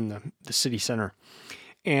in the city center.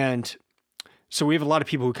 And so we have a lot of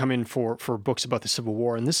people who come in for books about the Civil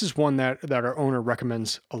War, and this is one that our owner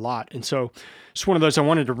recommends a lot. And so it's one of those I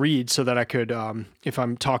wanted to read so that I could, if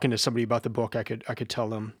I'm talking to somebody about the book, I could tell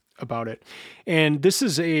them about it. And this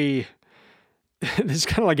is this is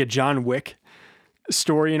kind of like a John Wick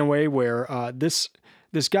story in a way, where this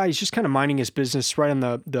guy is just kind of minding his business right on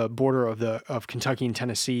the border of Kentucky and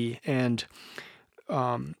Tennessee, and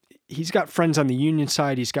he's got friends on the Union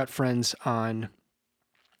side, he's got friends on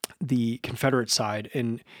the Confederate side,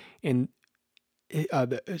 and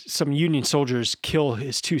some Union soldiers kill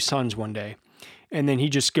his two sons one day, and then he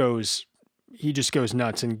just goes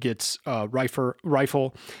nuts and gets a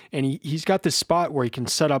rifle, and he's got this spot where he can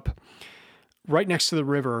set up right next to the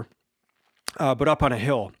river, but up on a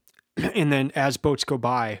hill, and then as boats go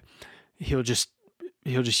by, he'll just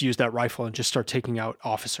use that rifle and just start taking out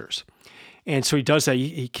officers. And so he does that.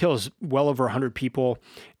 He kills well over 100 people,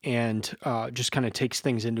 and just kind of takes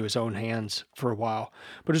things into his own hands for a while.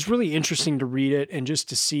 But it's really interesting to read it and just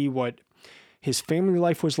to see what his family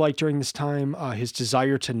life was like during this time, his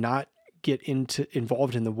desire to not get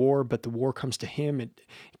involved in the war, but the war comes to him. It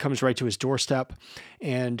comes right to his doorstep,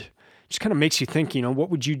 and just kind of makes you think, what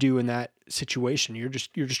would you do in that situation? You're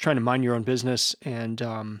just trying to mind your own business, and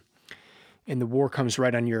the war comes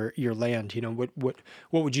right on your land. What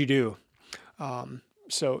would you do?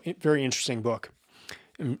 Very interesting book,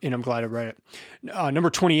 and I'm glad I read it. Number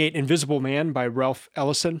 28, Invisible Man by Ralph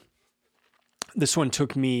Ellison. This one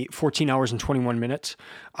took me 14 hours and 21 minutes.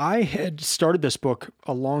 I had started this book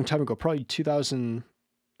a long time ago, probably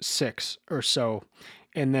 2006 or so,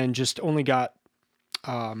 and then just only got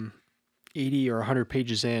 80 or 100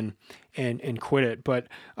 pages in and quit it. But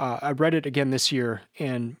I read it again this year,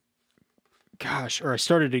 and I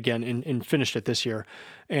started again and finished it this year,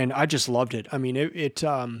 and I just loved it. I mean, it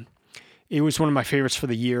was one of my favorites for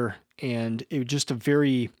the year, and it was just a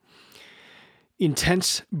very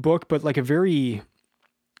intense book, but like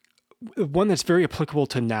one that's very applicable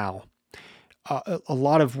to now. A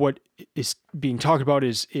lot of what is being talked about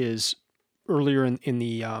is earlier in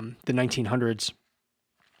the 1900s,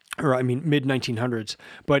 or mid 1900s,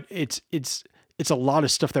 but it's a lot of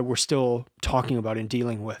stuff that we're still talking about and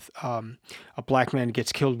dealing with. A black man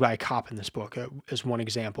gets killed by a cop in this book as one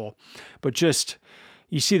example, but just,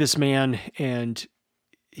 you see this man, and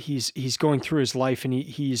he's going through his life, and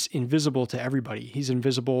he's invisible to everybody. He's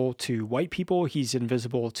invisible to white people. He's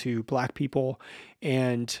invisible to black people.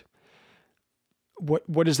 And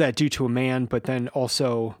what does that do to a man? But then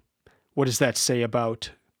also, what does that say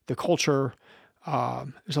about the culture?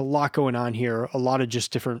 There's a lot going on here. A lot of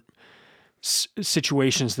just different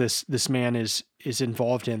situations this man is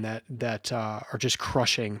involved in that are just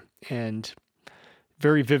crushing, and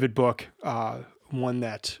very vivid book. One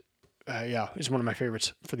that is one of my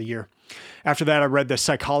favorites for the year. After that, I read The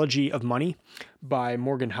Psychology of Money by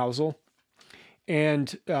Morgan Housel.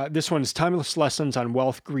 And this one's Timeless Lessons on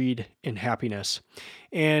Wealth, Greed, and Happiness.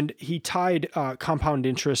 And he tied compound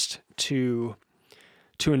interest to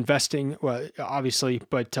investing, well, obviously,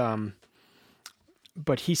 but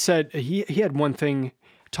he said he had one thing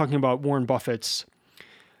talking about Warren Buffett's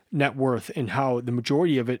net worth and how the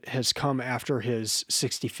majority of it has come after his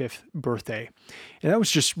 65th birthday. And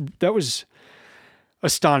that was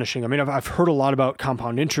astonishing. I mean, I've heard a lot about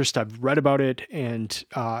compound interest. I've read about it, and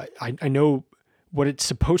I know what it's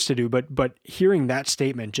supposed to do, but hearing that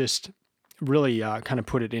statement just really kind of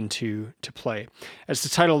put it into play. As the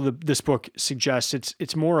title of this book suggests,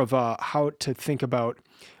 it's more of how to think about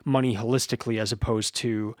money holistically, as opposed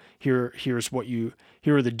to here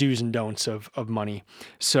are the do's and don'ts of money.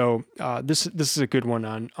 So this is a good one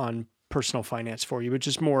on personal finance for you, but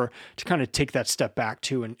just more to kind of take that step back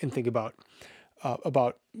too, and think about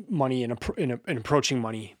money and approaching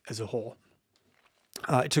money as a whole.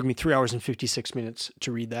 It took me 3 hours and 56 minutes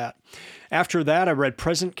to read that. After that, I read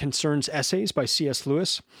Present Concerns Essays by C.S.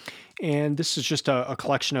 Lewis. And this is just a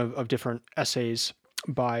collection of different essays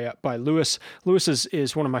by Lewis. Lewis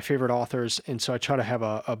is one of my favorite authors, and so I try to have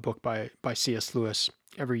a book by C.S. Lewis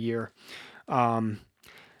every year. None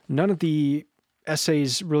of the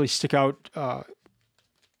essays really stick out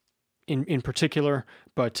in particular,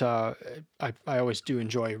 but I always do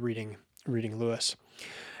enjoy reading Lewis.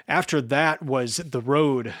 After that was The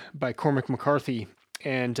Road by Cormac McCarthy.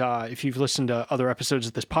 And if you've listened to other episodes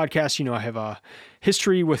of this podcast, you know I have a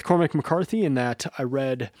history with Cormac McCarthy, in that I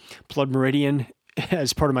read Blood Meridian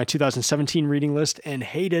as part of my 2017 reading list and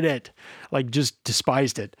hated it, like just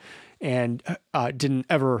despised it, and didn't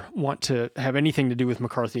ever want to have anything to do with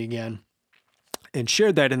McCarthy again. And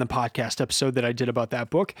shared that in the podcast episode that I did about that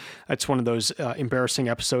book. That's one of those embarrassing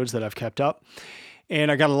episodes that I've kept up. And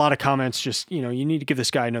I got a lot of comments, just, you need to give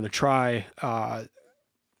this guy another try.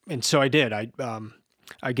 And so I did.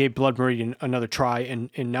 I gave Blood Meridian another try, and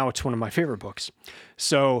now it's one of my favorite books.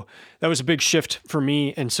 So that was a big shift for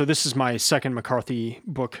me. And so this is my second McCarthy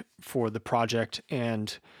book for the project.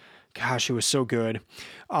 And gosh, it was so good.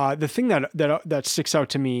 The thing that sticks out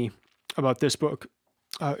to me about this book,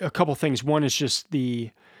 a couple things. One is just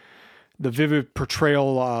the vivid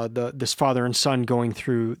portrayal, this father and son going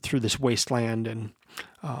through this wasteland, and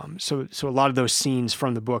so a lot of those scenes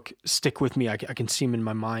from the book stick with me. I can see them in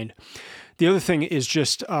my mind. The other thing is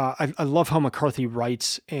just I love how McCarthy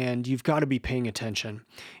writes, and you've got to be paying attention.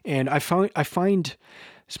 And I find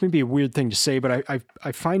this may be a weird thing to say, but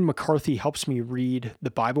I find McCarthy helps me read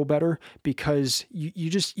the Bible better, because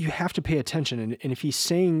you have to pay attention. And if he's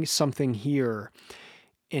saying something here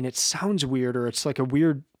and it sounds weird, or it's like a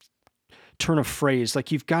weird turn of phrase,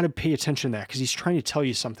 like you've got to pay attention to that, because he's trying to tell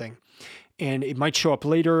you something, and it might show up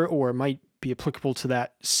later, or it might be applicable to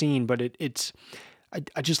that scene. But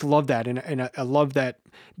I just love that. And I love that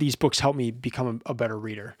these books help me become a better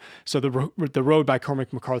reader. So The Road by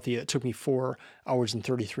Cormac McCarthy, it took me 4 hours and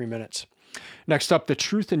 33 minutes. Next up, The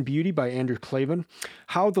Truth and Beauty by Andrew Clavin.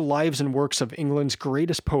 How the lives and works of England's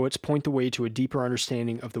greatest poets point the way to a deeper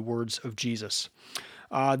understanding of the words of Jesus.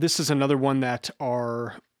 This is another one that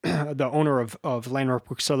the owner of Landmark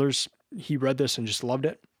Booksellers, he read this and just loved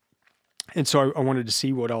it. And so I wanted to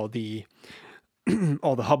see what all the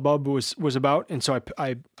hubbub was about. And so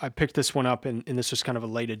I picked this one up, and this was kind of a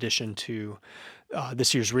late addition to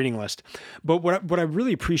this year's reading list. But what I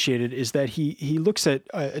really appreciated is that he looks at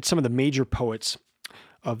some of the major poets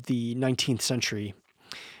of the 19th century,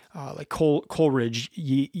 like Coleridge,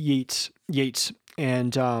 Yeats,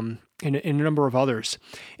 and a number of others.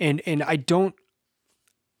 And I don't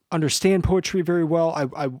understand poetry very well.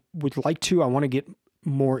 I would like to. I want to get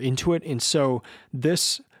more into it. And so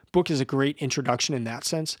this book is a great introduction in that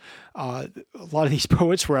sense. A lot of these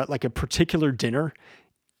poets were at like a particular dinner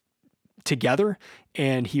together,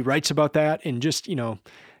 and he writes about that, and just,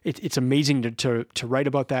 it's amazing to write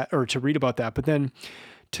about that, or to read about that. But then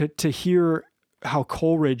to hear how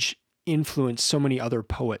Coleridge influenced so many other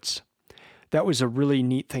poets, that was a really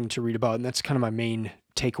neat thing to read about. And that's kind of my main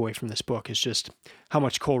takeaway from this book, is just how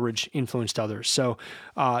much Coleridge influenced others. So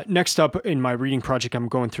next up in my reading project, I'm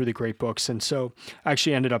going through the great books. And so I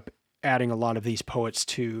actually ended up adding a lot of these poets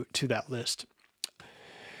to that list.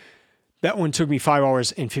 That one took me 5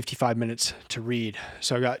 hours and 55 minutes to read.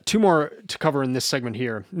 So I got 2 more to cover in this segment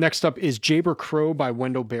here. Next up is Jayber Crow by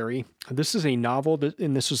Wendell Berry. This is a novel,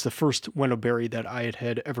 and this was the first Wendell Berry that I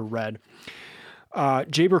had ever read.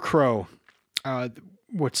 Jayber Crow,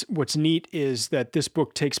 what's neat is that this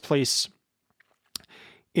book takes place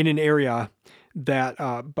in an area that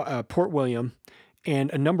Port William,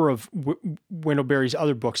 and a number of Wendell Berry's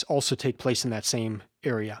other books also take place in that same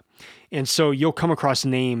area. And so you'll come across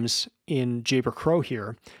names in Jayber Crow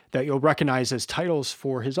here that you'll recognize as titles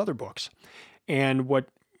for his other books. And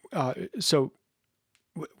so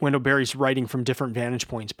Wendell Berry's writing from different vantage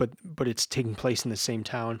points, but it's taking place in the same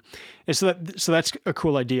town. And so that's a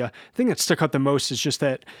cool idea. The thing that stuck out the most is just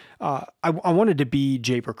that I wanted to be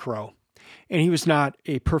Jayber Crow. And he was not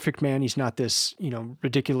a perfect man. He's not this,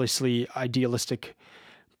 ridiculously idealistic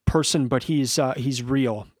person, but he's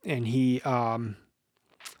real. And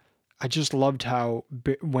I just loved how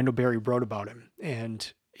Wendell Berry wrote about him.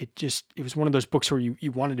 And it was one of those books where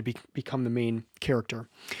you wanted to become the main character.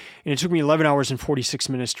 And it took me 11 hours and 46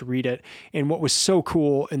 minutes to read it. And what was so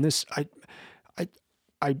cool, and this, I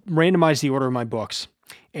randomized the order of my books.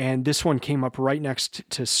 And this one came up right next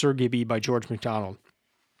to Sir Gibby by George MacDonald.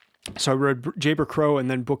 So I read Jayber Crow, and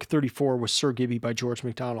then book 34 was Sir Gibby by George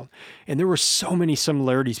MacDonald. And there were so many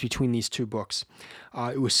similarities between these two books.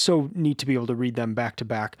 It was so neat to be able to read them back to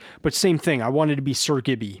back. But same thing, I wanted to be Sir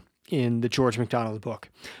Gibby in the George MacDonald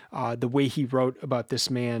book. The way he wrote about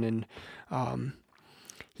this man, and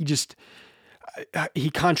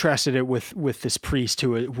he contrasted it with this priest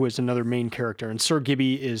who was another main character. And Sir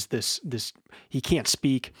Gibby is this he can't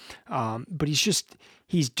speak, but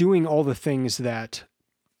he's doing all the things that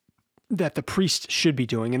the priest should be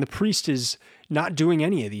doing. And the priest is not doing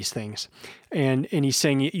any of these things. And he's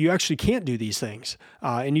saying, you actually can't do these things.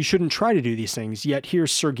 And you shouldn't try to do these things. Yet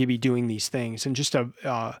here's Sir Gibby doing these things in just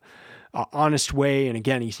a honest way. And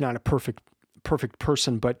again, he's not a perfect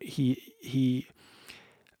person, but you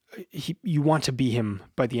want to be him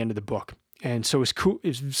by the end of the book. And so it's cool.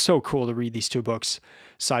 It's so cool to read these two books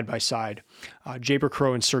side by side. Jayber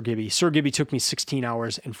Crow and Sir Gibby. Sir Gibby took me 16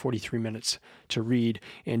 hours and 43 minutes to read.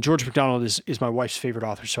 And George MacDonald is my wife's favorite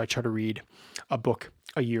author, so I try to read a book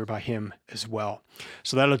a year by him as well.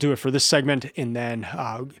 So that'll do it for this segment, and then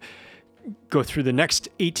go through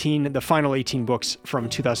the final 18 books from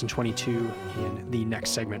 2022 in the next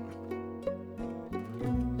segment.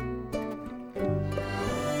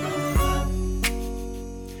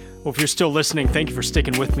 Well, if you're still listening, thank you for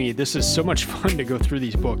sticking with me. This is so much fun to go through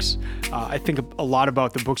these books. I think a lot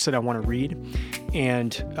about the books that I want to read.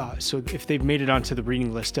 And so if they've made it onto the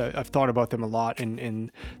reading list, I've thought about them a lot.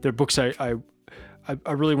 And they're books I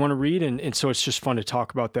really want to read. And so it's just fun to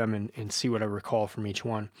talk about them and see what I recall from each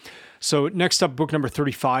one. So next up, book number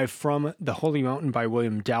 35, From the Holy Mountain by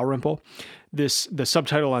William Dalrymple. The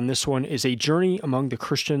subtitle on this one is A Journey Among the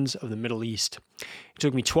Christians of the Middle East. It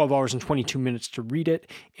took me 12 hours and 22 minutes to read it,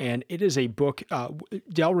 and it is a book.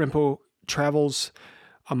 Dalrymple travels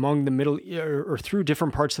among or through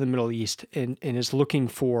different parts of the Middle East and is looking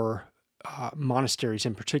for monasteries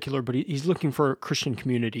in particular, but he's looking for Christian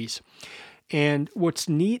communities. And what's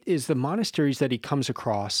neat is the monasteries that he comes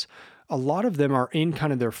across, a lot of them are in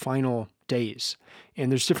kind of their final days. And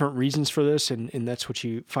there's different reasons for this, and that's what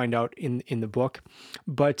you find out in the book.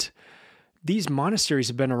 But these monasteries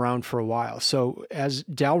have been around for a while. So as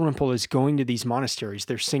Dalrymple is going to these monasteries,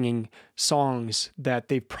 they're singing songs that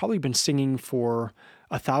they've probably been singing for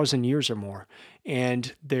 1,000 years or more.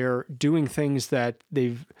 And they're doing things that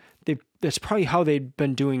that's probably how they've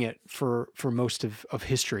been doing it for most of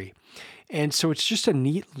history. And so it's just a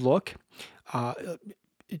neat look.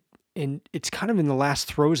 And it's kind of in the last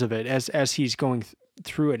throes of it as he's going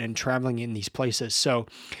through it and traveling in these places. So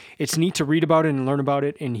it's neat to read about it and learn about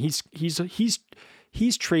it. And he's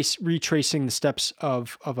retracing the steps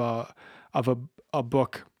of a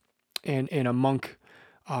book and a monk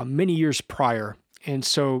many years prior. And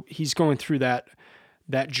so he's going through that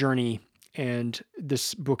journey, and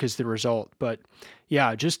this book is the result. But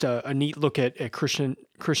yeah, just a neat look at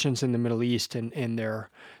Christians in the Middle East and their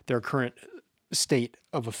current state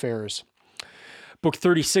of affairs. Book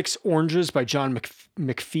 36, Oranges by John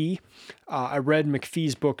McPhee. I read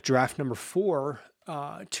McPhee's book, draft number 4,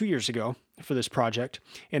 2 years ago for this project,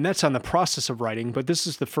 and that's on the process of writing, but this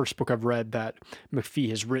is the first book I've read that McPhee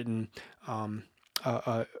has written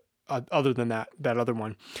other than that other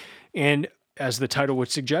one. And as the title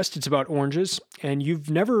would suggest, it's about oranges, and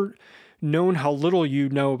you've never known how little you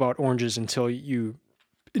know about oranges until you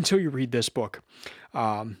read this book.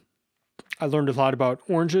 I learned a lot about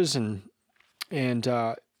oranges, and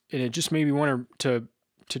it just made me want to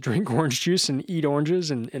drink orange juice and eat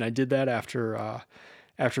oranges, and I did that after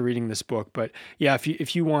reading this book. But yeah,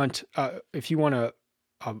 if you want a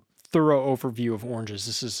thorough overview of oranges,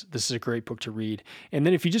 this is a great book to read. And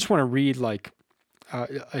then if you just want to read like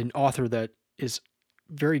an author that is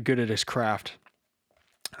very good at his craft,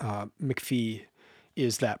 McPhee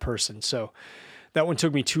is that person. So that one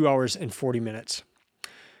took me 2 hours and 40 minutes.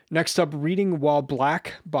 Next up, Reading While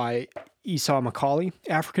Black by Esau McCaulley,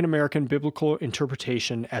 African-American Biblical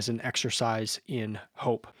Interpretation as an Exercise in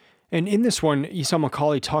Hope. And in this one, Esau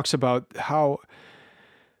McCaulley talks about how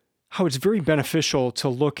it's very beneficial to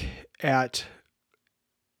look at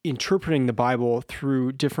interpreting the Bible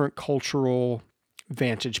through different cultural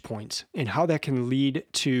vantage points and how that can lead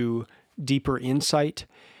to deeper insight,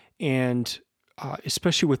 and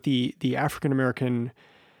especially with the African-American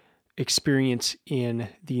experience in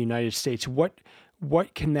the United States, what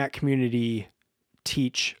can that community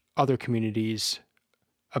teach other communities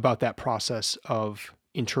about that process of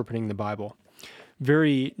interpreting the Bible?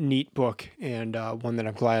 Very neat book, and one that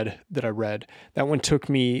I'm glad that I read. That one took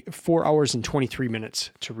me 4 hours and 23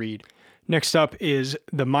 minutes to read. Next up is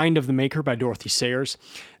The Mind of the Maker by Dorothy Sayers.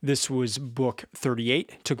 This was book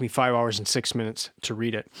 38. It took me 5 hours and 6 minutes to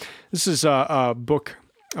read it. This is a book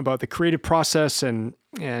about the creative process, and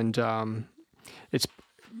it's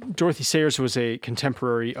Dorothy Sayers was a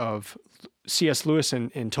contemporary of C.S. Lewis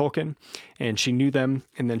and Tolkien, and she knew them,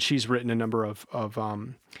 and then she's written a number of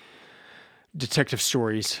detective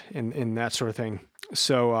stories and that sort of thing.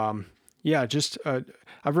 So yeah, just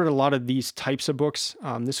I've read a lot of these types of books.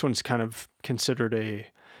 This one's kind of considered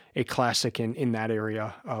a classic in that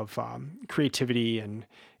area of creativity and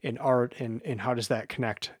art, and how does that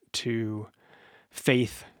connect to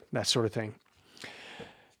faith, that sort of thing.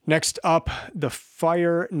 Next up, The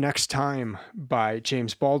Fire Next Time by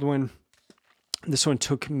James Baldwin. This one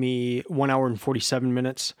took me 1 hour and 47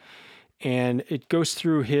 minutes, and it goes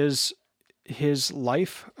through his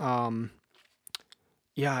life. I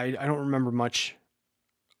don't remember much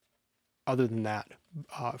other than that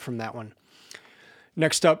from that one.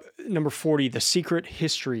 Next up, number 40, The Secret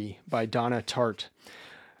History by Donna Tartt.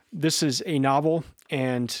 This is a novel,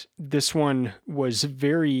 and this one was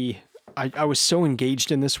I was so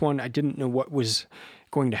engaged in this one. I didn't know what was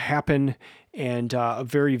going to happen, and a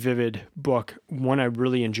very vivid book, one I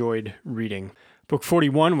really enjoyed reading. Book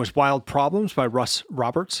 41 was Wild Problems by Russ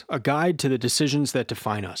Roberts, a guide to the decisions that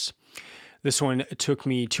define us. This one took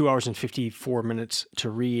me 2 hours and 54 minutes to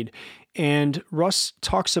read. And Russ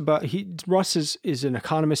talks about, Russ is an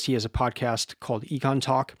economist. He has a podcast called Econ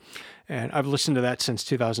Talk, and I've listened to that since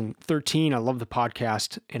 2013. I love the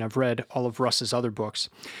podcast, and I've read all of Russ's other books.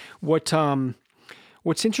 What's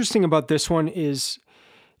interesting about this one is,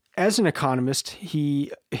 as an economist,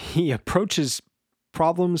 he approaches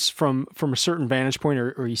problems from a certain vantage point,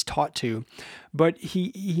 or he's taught to, but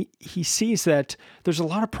he sees that there's a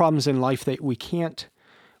lot of problems in life that we can't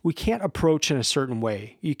approach in a certain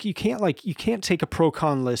way. You can't take a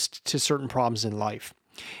pro-con list to certain problems in life.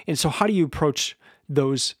 And so how do you approach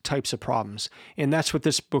those types of problems? And that's what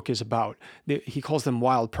this book is about. He calls them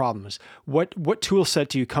wild problems. What tool set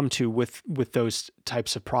do you come to with those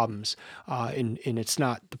types of problems? And it's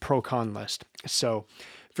not the pro-con list. So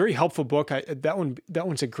Very helpful book. That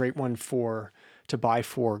one's a great one to buy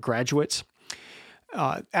for graduates.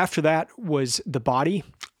 After that was The Body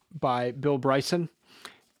by Bill Bryson.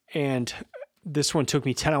 And this one took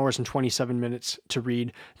me 10 hours and 27 minutes to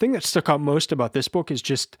read. The thing that stuck out most about this book is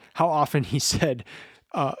just how often he said,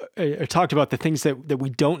 talked about the things that we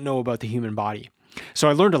don't know about the human body. So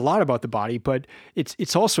I learned a lot about the body, but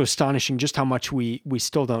it's also astonishing just how much we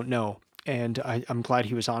still don't know. And I'm glad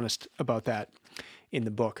he was honest about that in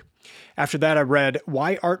the book. After that, I read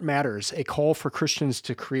Why Art Matters, A Call for Christians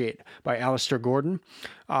to Create by Alistair Gordon.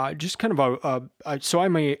 Just kind of so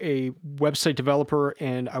I'm a website developer,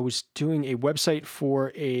 and I was doing a website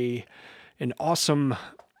for an awesome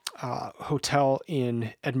hotel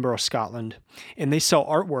in Edinburgh, Scotland, and they sell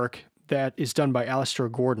artwork that is done by Alistair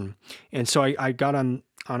Gordon. And so I got on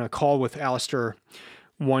a call with Alistair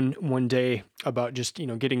one day about just,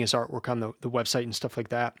 getting his artwork on the website and stuff like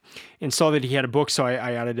that, and saw that he had a book. So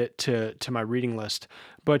I added it to my reading list,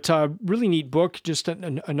 but really neat book. Just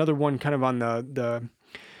another one kind of on the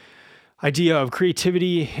idea of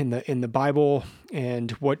creativity in the Bible,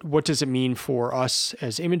 and what does it mean for us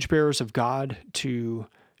as image bearers of God to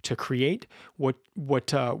create? What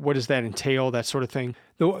does that entail? That sort of thing.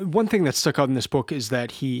 The one thing that stuck out in this book is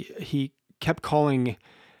that he kept calling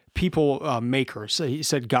people makers. He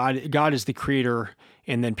said God is the creator,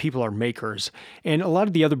 and then people are makers. And a lot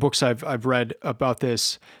of the other books I've read about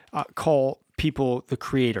this call people the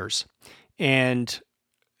creators, and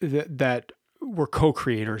that we're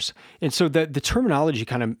co-creators. And so that the terminology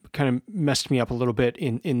kind of messed me up a little bit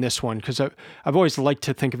in this one, because I've always liked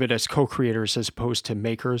to think of it as co-creators as opposed to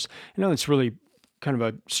makers. I know it's really kind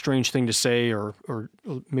of a strange thing to say, or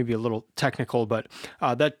maybe a little technical, but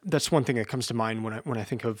that's one thing that comes to mind when I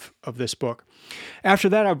think of this book. After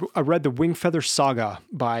that, I read the Wingfeather Saga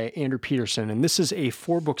by Andrew Peterson, and this is a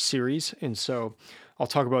 4-book series, and so I'll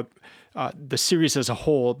talk about the series as a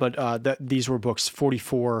whole, but these were books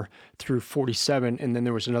 44 through 47, and then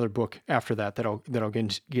there was another book after that I'll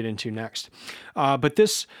get into next. But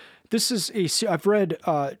this is I've read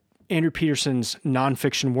Andrew Peterson's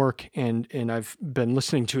nonfiction work, and I've been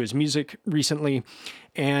listening to his music recently,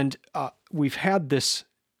 and we've had this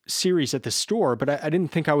series at the store, but I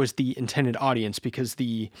didn't think I was the intended audience, because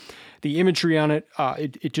the imagery on it,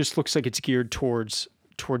 it just looks like it's geared towards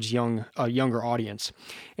a younger audience.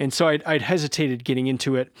 And so I'd hesitated getting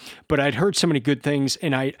into it, but I'd heard so many good things,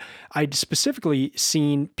 and I'd specifically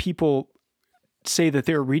seen people say that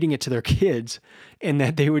they were reading it to their kids, and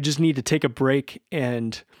that they would just need to take a break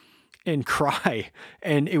and cry.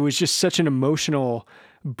 And it was just such an emotional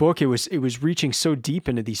book. It was reaching so deep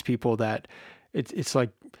into these people that it's like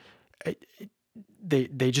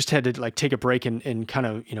they just had to take a break and kind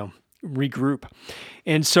of, regroup.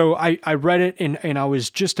 And so I read it, and I was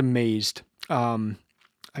just amazed. I'm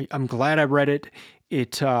glad I read it.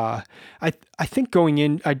 I think going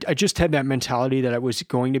in, I just had that mentality that it was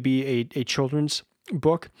going to be a children's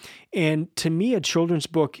book. And to me, a children's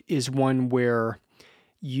book is one where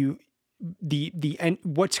the end,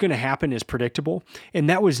 what's going to happen is predictable, and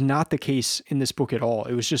that was not the case in this book at all.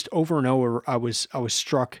 It was just over and over. I was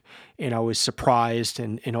struck, and I was surprised,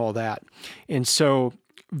 and all that. And so,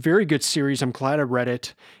 very good series. I'm glad I read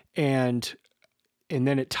it, and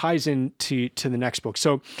then it ties into the next book.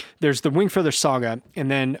 So there's the Wingfeather Saga, and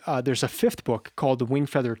then there's a 5th book called the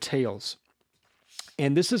Wingfeather Tales.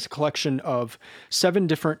 And this is a collection of 7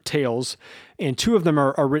 different tales, and 2 of them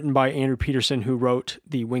are written by Andrew Peterson, who wrote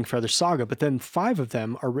the Wingfeather Saga, but then 5 of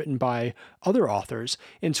them are written by other authors.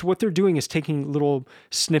 And so what they're doing is taking little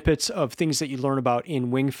snippets of things that you learn about in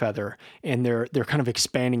Wingfeather, and they're kind of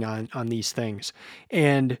expanding on these things.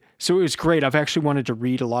 And so it was great. I've actually wanted to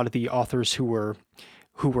read a lot of the authors who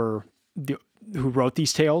wrote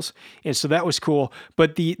these tales, and so that was cool.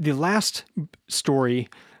 But the last story,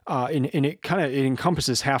 and it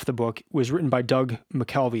encompasses half the book, was written by Doug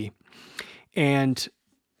McKelvey, and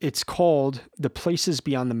it's called The Places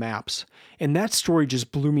Beyond the Maps. And that story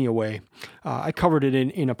just blew me away. I covered it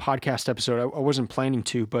in a podcast episode. I wasn't planning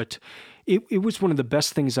to, but it was one of the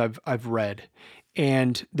best things I've read.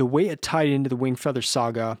 And the way it tied into the Wingfeather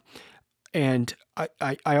Saga, and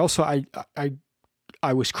I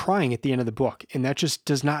was crying at the end of the book, and that just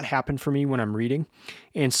does not happen for me when I'm reading.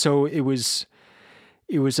 And so it was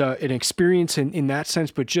an experience in that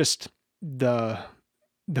sense, but just the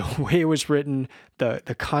way it was written,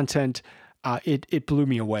 the content, it blew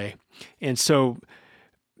me away. And so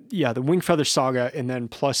the Wingfeather Saga, and then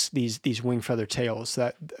plus these Wingfeather Tales.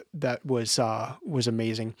 That was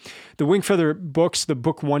amazing. The Wingfeather books, the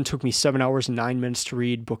book 1 took me 7 hours and 9 minutes to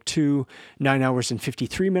read. Book 2, 9 hours and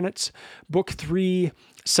 53 minutes. Book 3,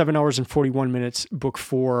 7 hours and 41 minutes. Book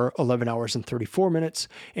 4, 11 hours and 34 minutes.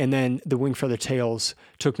 And then the Wingfeather Tales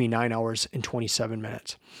took me 9 hours and 27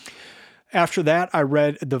 minutes. After that, I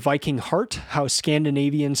read The Viking Heart, How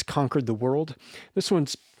Scandinavians Conquered the World. This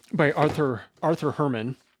one's by Arthur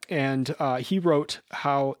Herman, and he wrote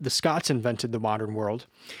how the Scots invented the modern world.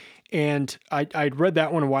 And I'd read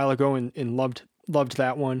that one a while ago and loved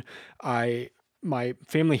that one. My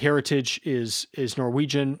family heritage is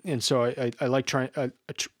Norwegian, and so I like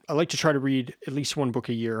to try to read at least one book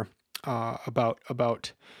a year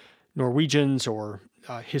about Norwegians or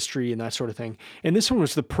history and that sort of thing. And this one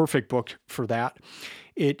was the perfect book for that.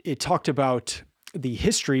 It talked about the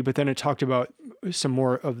history, but then it talked about some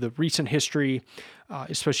more of the recent history,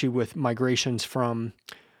 especially with migrations from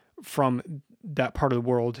that part of the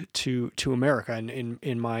world to America. And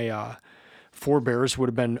in my forebears would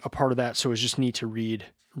have been a part of that. So it was just neat to read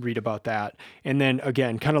about that. And then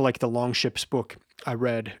again, kind of like the Longships book I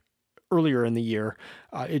read earlier in the year,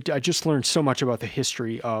 I just learned so much about the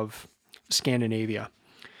history of Scandinavia.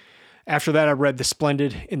 After that, I read The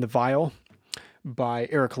Splendid in the Vile by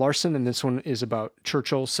Erik Larson, and this one is about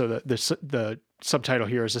Churchill. So the subtitle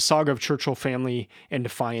here is A Saga of Churchill Family and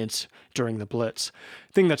Defiance During the Blitz.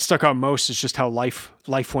 The thing that stuck out most is just how life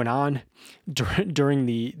went on during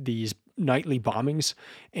these nightly bombings,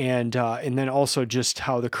 and then also just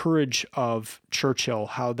how the courage of Churchill,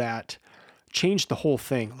 how that changed the whole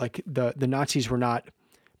thing. Like the Nazis were not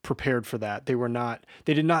prepared for that. They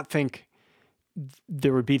did not think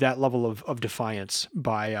there would be that level of defiance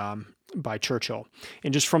by Churchill.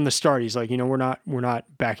 And just from the start, he's like, we're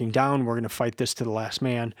not backing down. We're going to fight this to the last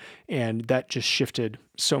man. And that just shifted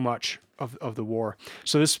so much of the war.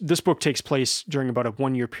 So this book takes place during about a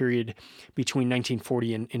 1 year period between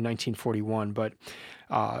 1940 and 1941. But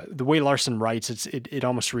the way Larson writes, it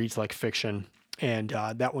almost reads like fiction. And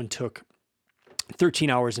that one took 13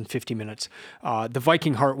 hours and 50 minutes. The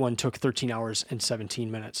Viking Heart one took 13 hours and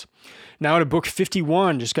 17 minutes. Now to book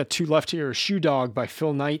 51, just got 2 left here. Shoe Dog by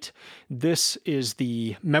Phil Knight. This is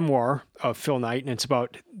the memoir of Phil Knight, and it's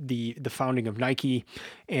about the founding of Nike.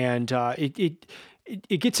 And it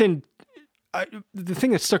gets in. The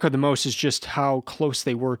thing that stuck out the most is just how close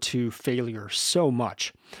they were to failure so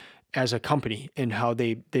much as a company, and how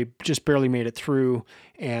they just barely made it through.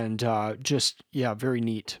 And very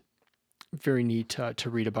neat. Very neat to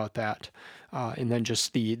read about that. And then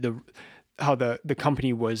just how the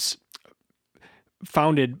company was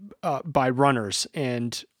founded by runners,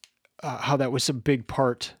 and how that was a big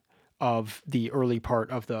part of the early part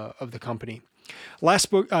of the company.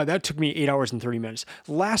 Last book, that took me 8 hours and 30 minutes.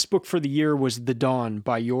 Last book for the year was The Dawn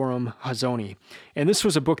by Yoram Hazony. And this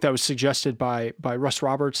was a book that was suggested by Russ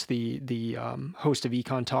Roberts, the host of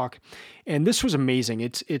Econ Talk. And this was amazing.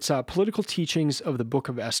 It's political teachings of the Book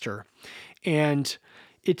of Esther. And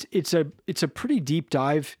it's a pretty deep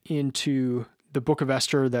dive into the Book of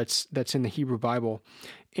Esther that's in the Hebrew Bible.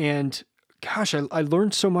 And gosh, I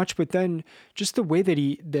learned so much, but then just the way that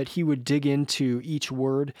he would dig into each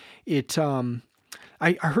word,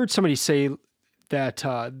 I heard somebody say that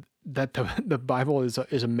the Bible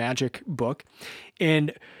is a magic book,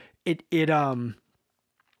 and it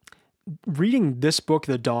reading this book,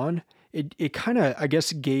 The Dawn, it kind of, I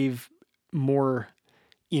guess, gave more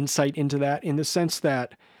insight into that, in the sense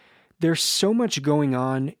that there's so much going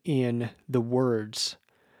on in the words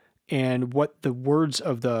and what the words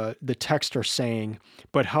of the text are saying,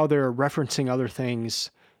 but how they're referencing other things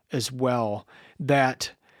as well,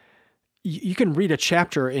 that you can read a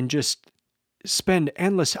chapter and just spend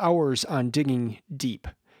endless hours on digging deep.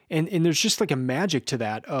 And there's just like a magic to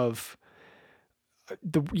that of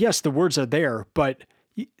the words are there, but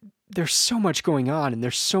there's so much going on, and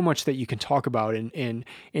there's so much that you can talk about, and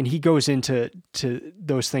he goes into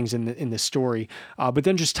those things in the story, but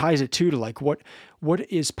then just ties it to like what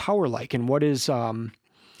is power like, and what is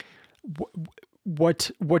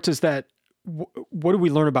what does that what do we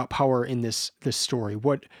learn about power in this story?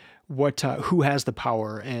 What who has the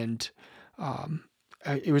power? And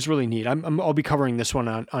it was really neat. I'll be covering this one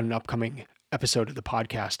on an upcoming episode of the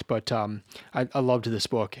podcast, but I loved this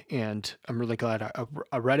book, and I'm really glad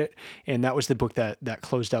I read it. And that was the book that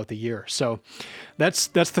closed out the year. So that's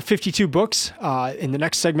the 52 books. In the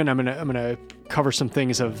next segment, I'm gonna cover some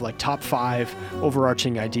things of like top 5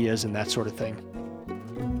 overarching ideas and that sort of thing.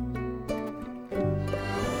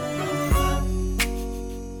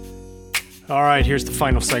 All right, here's the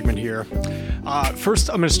final segment here. First,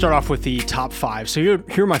 I'm going to start off with the top 5. So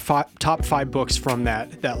here are my top 5 books from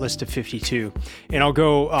that list of 52. And I'll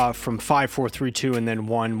go from 5, 4, 3, 2, and then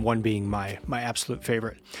 1 being my absolute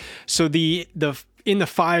favorite. So in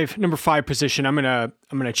the number 5 position, I'm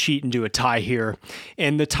gonna cheat and do a tie here,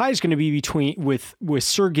 and the tie is going to be with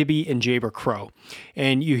Sir Gibby and Jayber Crow.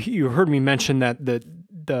 And you heard me mention that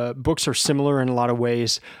the books are similar in a lot of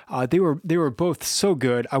ways. They were both so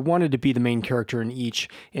good. I wanted to be the main character in each,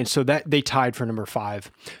 and so that they tied for number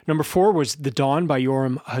 5. Number 4 was The Dawn by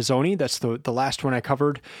Yoram Hazony. That's the last one I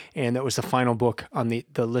covered, and that was the final book on the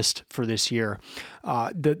list for this year.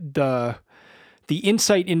 The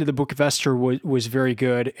insight into the Book of Esther was very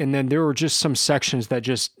good, and then there were just some sections that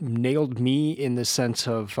just nailed me in the sense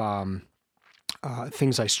of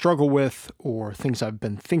things I struggle with or things I've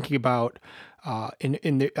been thinking about.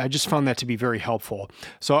 I just found that to be very helpful.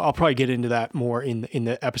 So I'll probably get into that more in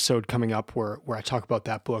the episode coming up where I talk about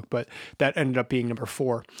that book, but that ended up being number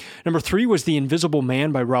 4. Number 3 was The Invisible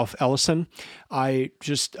Man by Ralph Ellison. I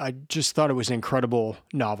just thought it was an incredible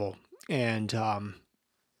novel, and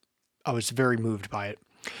I was very moved by it.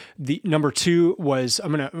 The number 2 was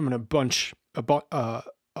I'm gonna bunch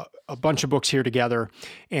a bunch of books here together,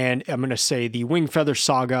 and I'm gonna say the Wingfeather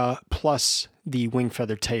Saga plus the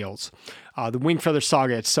Wingfeather Tales. The Wingfeather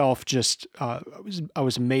Saga itself, just I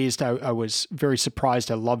was amazed. I was very surprised.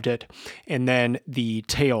 I loved it. And then the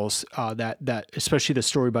Tales, that especially the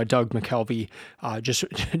story by Doug McKelvey,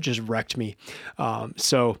 just wrecked me.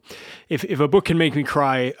 So if a book can make me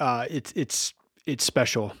cry, it's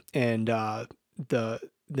special. And the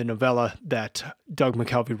novella that Doug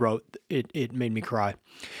McKelvey wrote, it made me cry.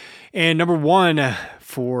 And number 1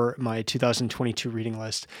 for my 2022 reading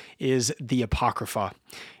list is The Apocrypha.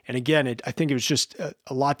 And again, I think it was just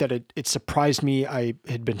a lot that it surprised me. I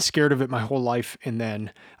had been scared of it my whole life, and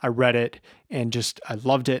then I read it and I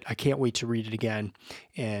loved it. I can't wait to read it again.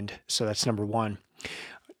 And so that's number 1.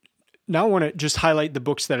 Now I want to just highlight the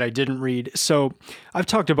books that I didn't read. So I've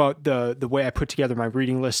talked about the way I put together my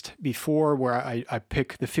reading list before, where I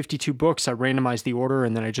pick the 52 books, I randomize the order,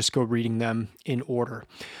 and then I just go reading them in order.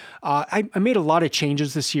 I made a lot of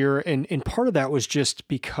changes this year, and part of that was just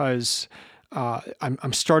because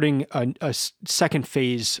I'm starting a second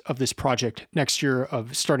phase of this project next year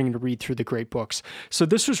of starting to read through the great books. So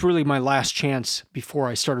this was really my last chance before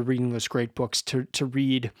I started reading those great books to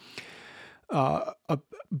read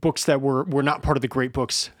books that were not part of the Great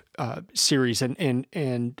Books series,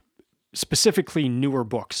 and specifically newer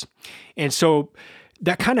books. And so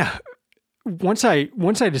that kind of once I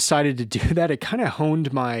decided to do that, it kind of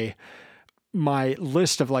honed my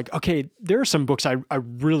list of like, okay, there are some books I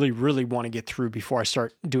really, really want to get through before I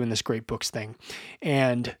start doing this Great Books thing.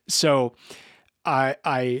 And so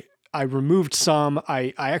I removed some.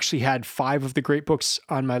 I actually had 5 of the great books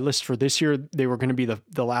on my list for this year. They were going to be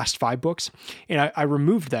the last 5 books. And I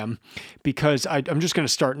removed them because I'm just going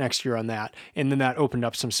to start next year on that. And then that opened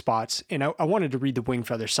up some spots. And I wanted to read the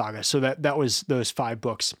Wingfeather Saga. So that was those 5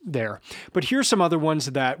 books there. But here's some other ones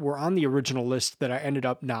that were on the original list that I ended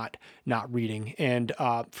up not reading. And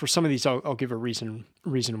for some of these, I'll give a reason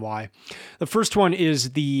why. The first one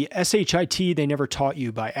is the SHIT They Never Taught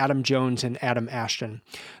You by Adam Jones and Adam Ashton.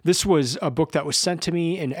 This was a book that was sent to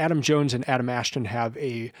me, and Adam Jones and Adam Ashton have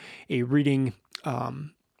a reading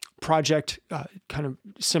project kind of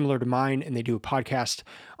similar to mine, and they do a podcast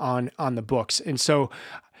on the books. And so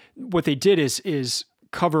what they did is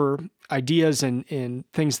cover ideas and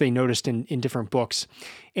things they noticed in different books.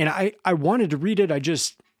 And I wanted to read it. I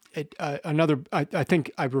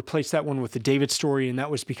think I replaced that one with the David story, and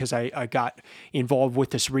that was because I got involved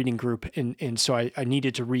with this reading group, and so I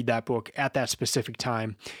needed to read that book at that specific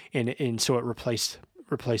time, and so it replaced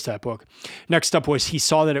that book. Next up was He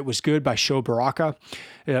Saw That It Was Good by Sho Baraka,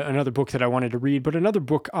 another book that I wanted to read, but another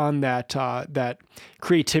book on that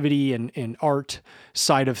creativity and art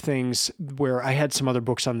side of things, where I had some other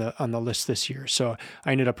books on the list this year, so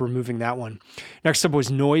I ended up removing that one. Next up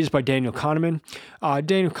was Noise by Daniel Kahneman.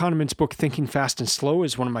 Daniel Kahneman's book Thinking Fast and Slow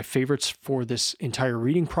is one of my favorites for this entire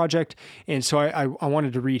reading project, and so I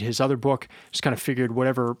wanted to read his other book. Just kind of figured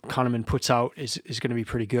whatever Kahneman puts out is going to be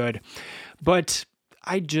pretty good. But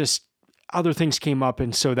other things came up,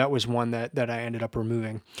 and so that was one that I ended up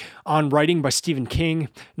removing. On Writing by Stephen King,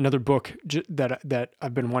 another book that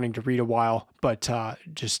I've been wanting to read a while, but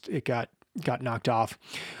it got knocked off.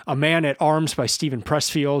 A Man at Arms by Stephen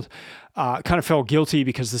Pressfield. Kind of felt guilty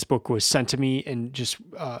because this book was sent to me, and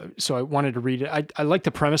so I wanted to read it. I like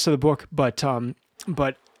the premise of the book, but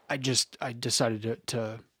I decided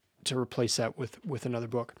to to replace that with another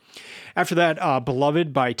book. After that,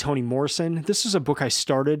 Beloved by Toni Morrison. This is a book I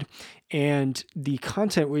started, and the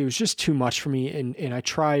content, it was just too much for me. And I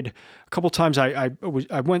tried a couple times. I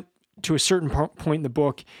went to a certain point in the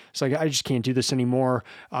book. It's like, I just can't do this anymore.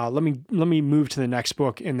 Let me move to the next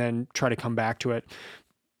book and then try to come back to it.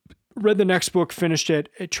 Read the next book, finished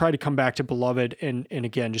it, tried to come back to Beloved, and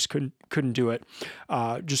again, just couldn't do it.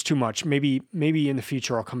 Just too much. Maybe in the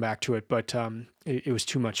future I'll come back to it, but it was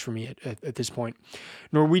too much for me at this point.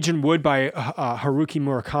 Norwegian Wood by Haruki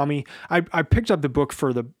Murakami. I picked up the book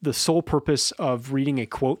for the sole purpose of reading a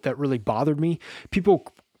quote that really bothered me. People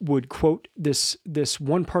would quote this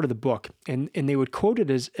one part of the book, and they would quote it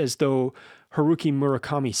as though Haruki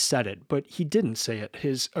Murakami said it, but he didn't say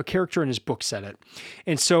it. A character in his book said it.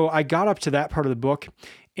 And so I got up to that part of the book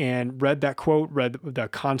and read that quote, read the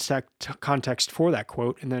context for that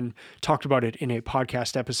quote, and then talked about it in a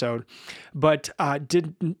podcast episode. But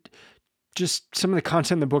just some of the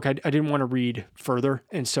content in the book, I didn't want to read further.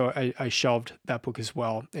 And so I shelved that book as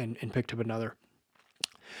well and picked up another.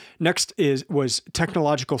 Next was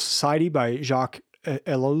Technological Society by Jacques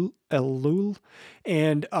Ellul,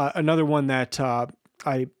 and another one that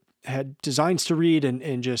I had designs to read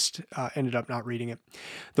and just ended up not reading it.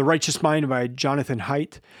 The Righteous Mind by Jonathan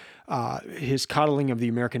Haidt. His coddling of the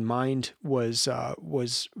American mind was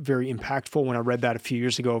very impactful when I read that a few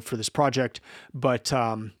years ago for this project, but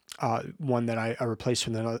one that I replaced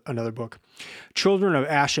from another book. Children of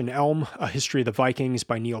Ash and Elm, A History of the Vikings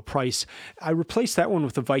by Neil Price. I replaced that one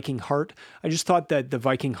with The Viking Heart. I just thought that The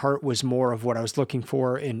Viking Heart was more of what I was looking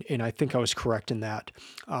for, and I think I was correct in that.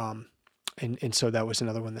 And so that was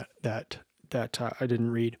another one that I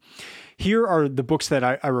didn't read. Here are the books that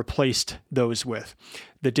I replaced those with.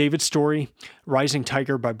 The David Story, Rising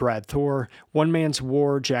Tiger by Brad Thor, One Man's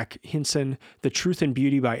War, Jack Hinson, The Truth and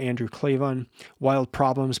Beauty by Andrew Clavon, Wild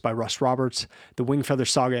Problems by Russ Roberts, The Wingfeather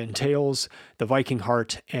Saga and Tales, The Viking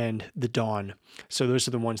Heart, and The Dawn. So those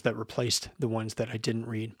are the ones that replaced the ones that I didn't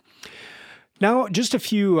read. Now, just a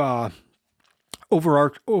few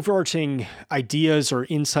overarching ideas or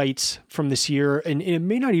insights from this year, and it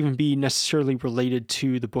may not even be necessarily related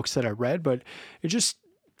to the books that I read, but it's just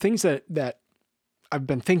things that I've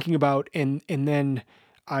been thinking about, and then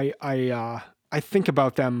I think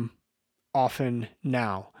about them often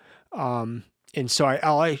now, and so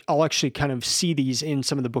I'll actually kind of see these in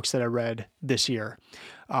some of the books that I read this year.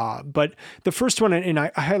 But the first one, and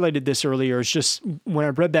I highlighted this earlier, is just when I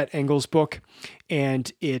read that Engels book, and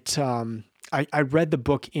it I read the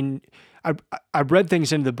book I read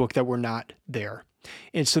things into the book that were not there.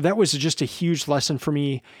 And so that was just a huge lesson for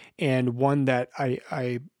me, and one that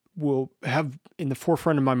I will have in the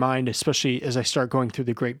forefront of my mind, especially as I start going through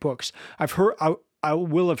the great books. I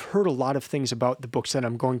will have heard a lot of things about the books that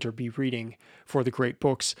I'm going to be reading for the great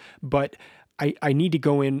books, but I need to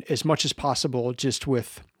go in as much as possible just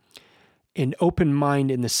with an open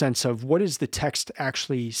mind, in the sense of, what is the text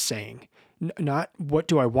actually saying? Not what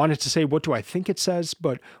do I want it to say, what do I think it says,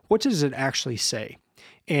 but what does it actually say?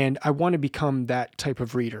 And I want to become that type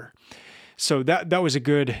of reader. So that was a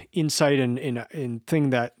good insight and thing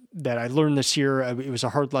that I learned this year. It was a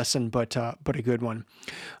hard lesson, but a good one.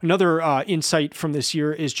 Another insight from this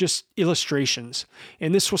year is just illustrations.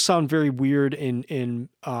 And this will sound very weird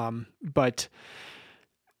but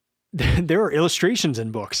there are illustrations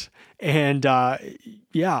in books. And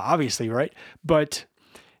yeah, obviously, right? But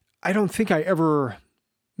I don't think I ever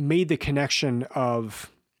made the connection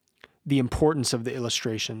of the importance of the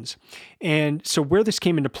illustrations. And so where this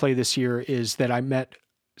came into play this year is that I met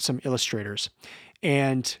some illustrators.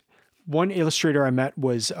 And one illustrator I met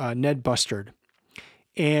was Ned Bustard.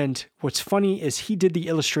 And what's funny is he did the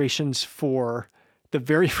illustrations for the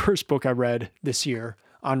very first book I read this year,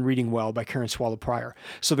 On Reading Well by Karen Swallow Prior.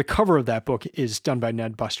 So the cover of that book is done by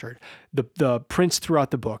Ned Bustard. The prints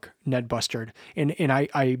throughout the book, Ned Bustard. And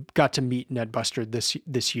I got to meet Ned Bustard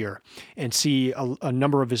this year and see a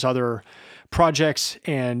number of his other projects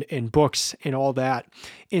and books and all that.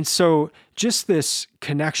 And so just this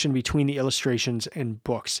connection between the illustrations and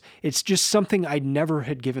books, it's just something I never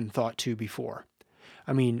had given thought to before.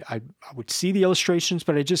 I mean, I would see the illustrations,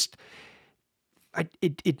 but it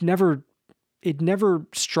never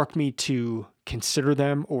struck me to consider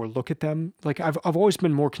them or look at them. Like I've always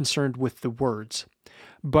been more concerned with the words,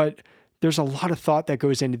 but there's a lot of thought that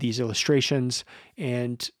goes into these illustrations,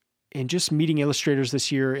 and just meeting illustrators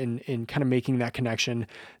this year and kind of making that connection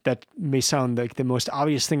that may sound like the most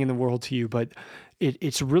obvious thing in the world to you, but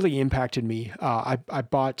it's really impacted me. I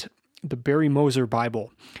bought the Barry Moser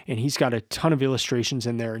Bible, and he's got a ton of illustrations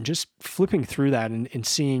in there, and just flipping through that and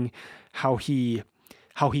seeing how he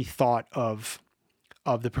thought of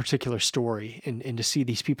of the particular story, and to see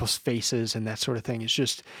these people's faces and that sort of thing.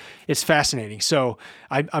 It's fascinating. So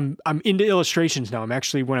I'm into illustrations now. I'm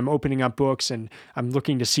actually, when I'm opening up books and I'm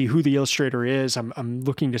looking to see who the illustrator is, I'm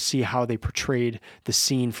looking to see how they portrayed the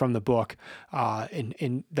scene from the book.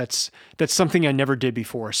 And that's something I never did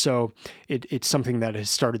before. So it's something that has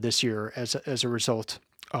started this year as a result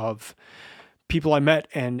of people I met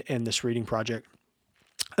and this reading project.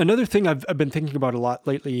 Another thing I've been thinking about a lot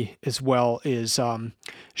lately as well is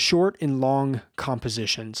short and long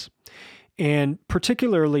compositions, and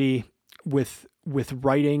particularly with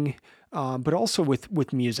writing, but also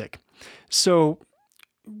with music. So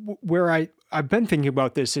where I've been thinking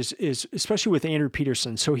about this is especially with Andrew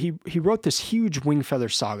Peterson. So he wrote this huge Wingfeather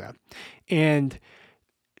saga, and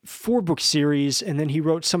 4-book series, and then he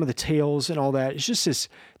wrote some of the tales and all that. It's just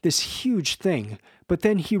this huge thing. But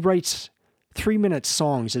then he writes 3-minute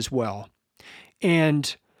songs as well.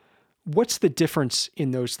 And what's the difference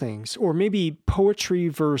in those things? Or maybe poetry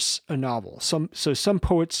versus a novel. Some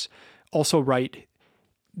poets also write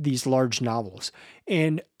these large novels.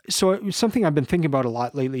 And so something I've been thinking about a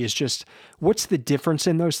lot lately is just, what's the difference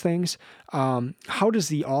in those things? How does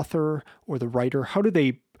the author or the writer, how do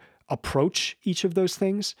they approach each of those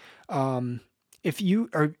things? If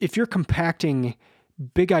you're compacting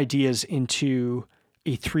big ideas into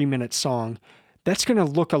a 3-minute song, that's going to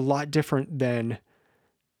look a lot different than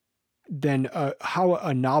how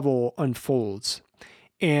a novel unfolds.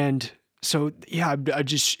 And so, yeah,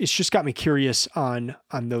 it's just got me curious on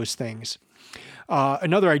those things.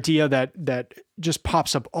 Another idea that just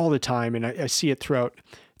pops up all the time, and I see it throughout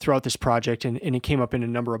this project, and it came up in a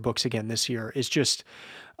number of books again this year, is just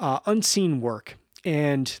unseen work,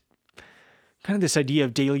 and kind of this idea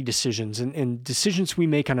of daily decisions and decisions we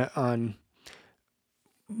make on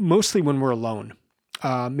mostly when we're alone.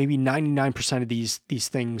 Maybe 99% of these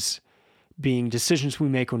things being decisions we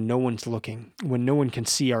make when no one's looking, when no one can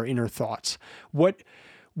see our inner thoughts. What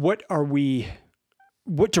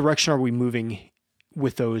direction are we moving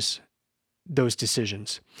with those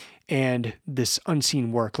decisions? And this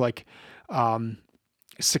unseen work, like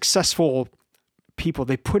successful people,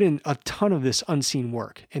 they put in a ton of this unseen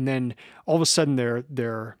work, and then all of a sudden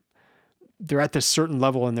they're at this certain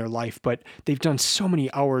level in their life, but they've done so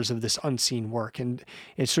many hours of this unseen work. And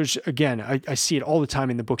it's just, again, I see it all the time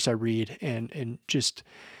in the books I read, and just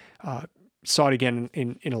saw it again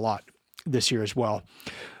in a lot this year as well.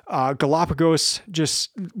 Galapagos,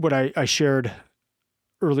 just what I shared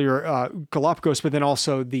earlier, Galapagos, but then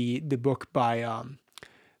also the book by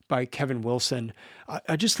Kevin Wilson.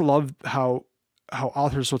 I just love how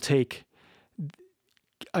authors will take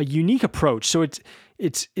a unique approach. So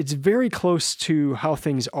it's very close to how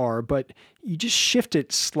things are, but you just shift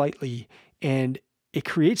it slightly, and it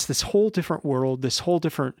creates this whole different world, this whole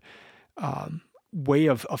different way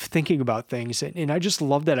of thinking about things. And I just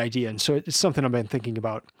love that idea. And so it's something I've been thinking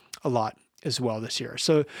about a lot as well this year.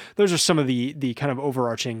 So those are some of the kind of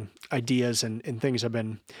overarching ideas and things I've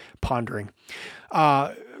been pondering.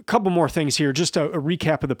 A couple more things here, just a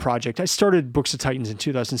recap of the project. I started Books of Titans in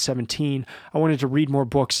 2017. I wanted to read more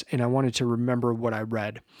books, and I wanted to remember what I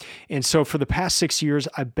read. And so for the past 6 years,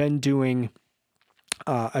 I've been doing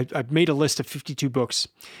I've made a list of 52 books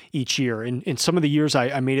each year. In some of the years,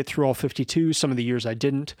 I made it through all 52. Some of the years I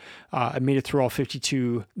didn't. I made it through all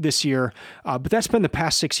 52 this year. But that's been the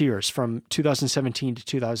past 6 years, from 2017 to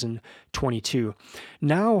 2022.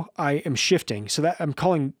 Now I am shifting. So that I'm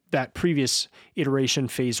calling that previous iteration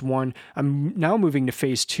phase 1. I'm now moving to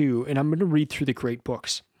phase 2, and I'm going to read through the great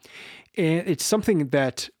books. And it's something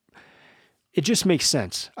that it just makes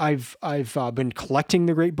sense. I've been collecting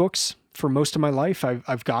the great books for most of my life.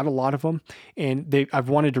 I've got a lot of them, and I've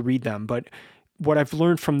wanted to read them. But what I've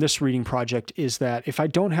learned from this reading project is that if I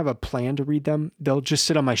don't have a plan to read them, they'll just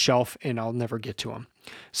sit on my shelf and I'll never get to them.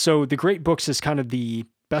 So the great books is kind of the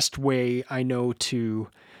best way I know to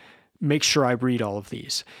make sure I read all of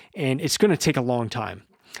these. And it's going to take a long time.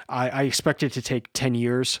 I expect it to take 10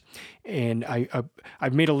 years, and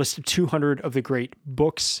I've made a list of 200 of the great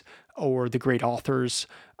books, or the great authors,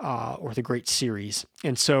 or the great series.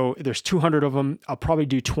 And so there's 200 of them. I'll probably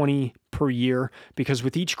do 20 per year, because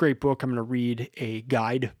with each great book, I'm going to read a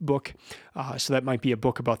guide book. So that might be a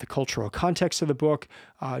book about the cultural context of the book,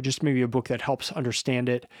 just maybe a book that helps understand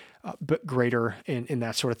it but greater, in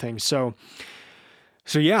that sort of thing. So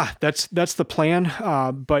yeah, that's the plan.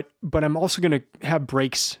 But I'm also going to have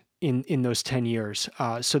breaks in those 10 years.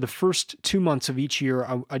 So the first 2 months of each year,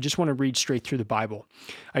 I just want to read straight through the Bible.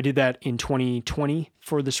 I did that in 2020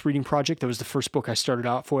 for this reading project. That was the first book I started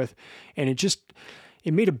out with, and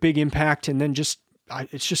it made a big impact. And then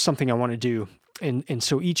it's just something I want to do And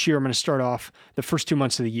so each year I'm going to start off the first 2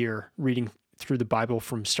 months of the year reading through the Bible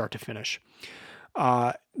from start to finish.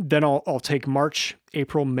 Then I'll take March,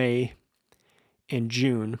 April, May, and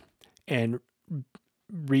June and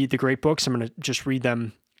read the great books. I'm going to just read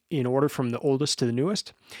them in order from the oldest to the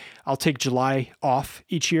newest. I'll take July off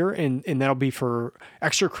each year, and that'll be for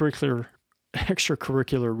extracurricular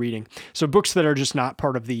reading. So books that are just not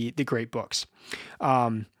part of the great books.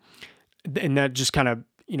 And that just kind of,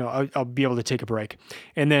 I'll be able to take a break.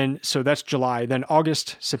 And then, so that's July. Then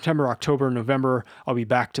August, September, October, November, I'll be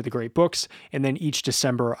back to the great books. And then each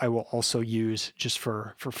December, I will also use just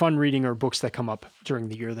for fun reading or books that come up during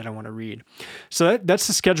the year that I want to read. So that's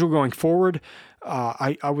the schedule going forward.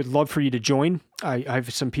 I would love for you to join. I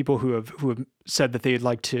have some people who have said that they'd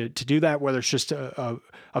like to do that, whether it's just a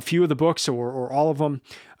few of the books or all of them.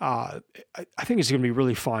 I think it's going to be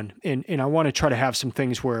really fun. And I want to try to have some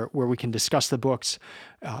things where we can discuss the books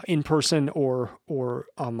in person or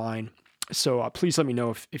online. So please let me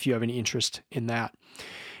know if you have any interest in that.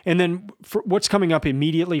 And then for what's coming up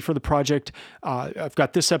immediately for the project, I've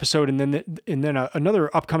got this episode and then another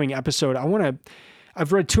upcoming episode.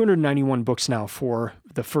 I've read 291 books now for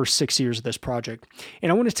the first 6 years of this project, and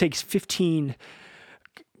I want to take 15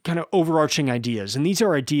 kind of overarching ideas. And these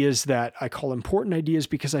are ideas that I call important ideas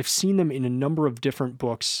because I've seen them in a number of different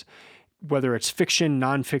books, whether it's fiction,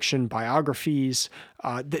 nonfiction, biographies.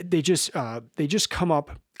 They just come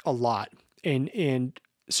up a lot, and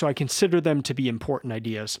so I consider them to be important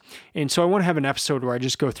ideas. And so I want to have an episode where I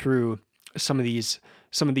just go through some of these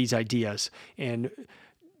ideas and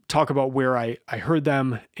talk about where I heard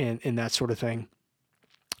them and that sort of thing.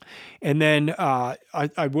 And then I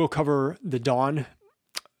will cover the dawn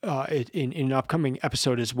in an upcoming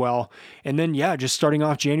episode as well. And then, just starting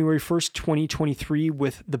off January 1st, 2023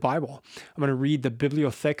 with the Bible. I'm going to read the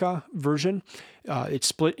Bibliotheca version. It's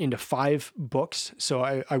split into 5 books. So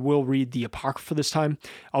I will read the Apocrypha this time.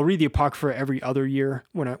 I'll read the Apocrypha every other year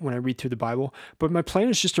when I read through the Bible. But my plan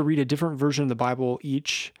is just to read a different version of the Bible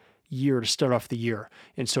each year to start off the year.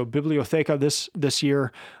 And so Bibliotheca this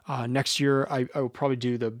year. Next year, I will probably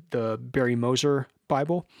do the Barry Moser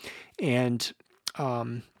Bible. And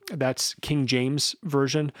that's King James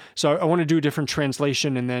version. So I want to do a different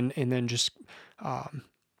translation and then just a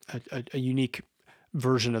unique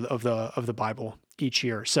version of the Bible each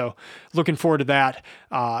year. So looking forward to that,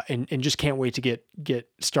 and just can't wait to get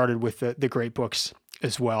started with the great books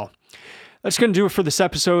as well. That's going to do it for this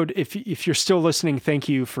episode. If you're still listening, thank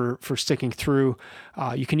you for sticking through.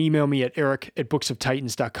 You can email me at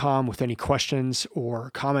eric@booksoftitans.com with any questions or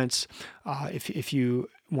comments. If you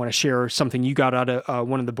want to share something you got out of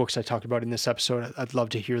one of the books I talked about in this episode, I'd love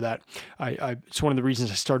to hear that. It's one of the reasons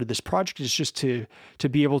I started this project, is just to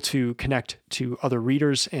be able to connect to other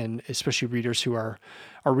readers, and especially readers who are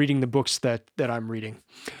reading the books that I'm reading.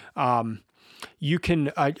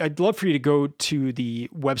 I'd love for you to go to the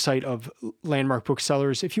website of Landmark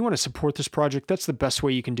Booksellers. If you want to support this project, that's the best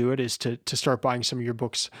way you can do it, is to start buying some of your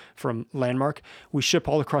books from Landmark. We ship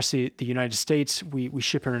all across the United States. We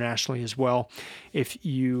ship internationally as well. If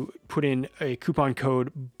you put in a coupon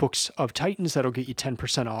code Books of Titans, that'll get you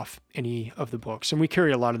 10% off any of the books. And we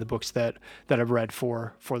carry a lot of the books that I've read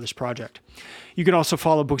for this project. You can also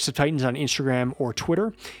follow Books of Titans on Instagram or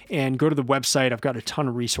Twitter, and go to the website. I've got a ton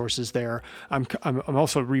of resources there. I'm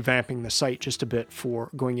also revamping the site just a bit for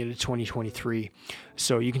going into 2023.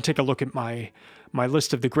 So you can take a look at my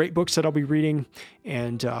list of the great books that I'll be reading,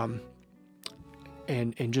 and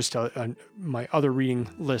just my other reading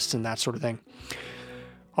lists and that sort of thing.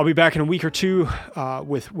 I'll be back in a week or two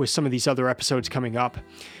with some of these other episodes coming up.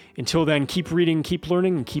 Until then, keep reading, keep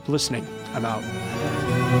learning, and keep listening. I'm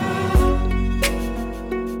out.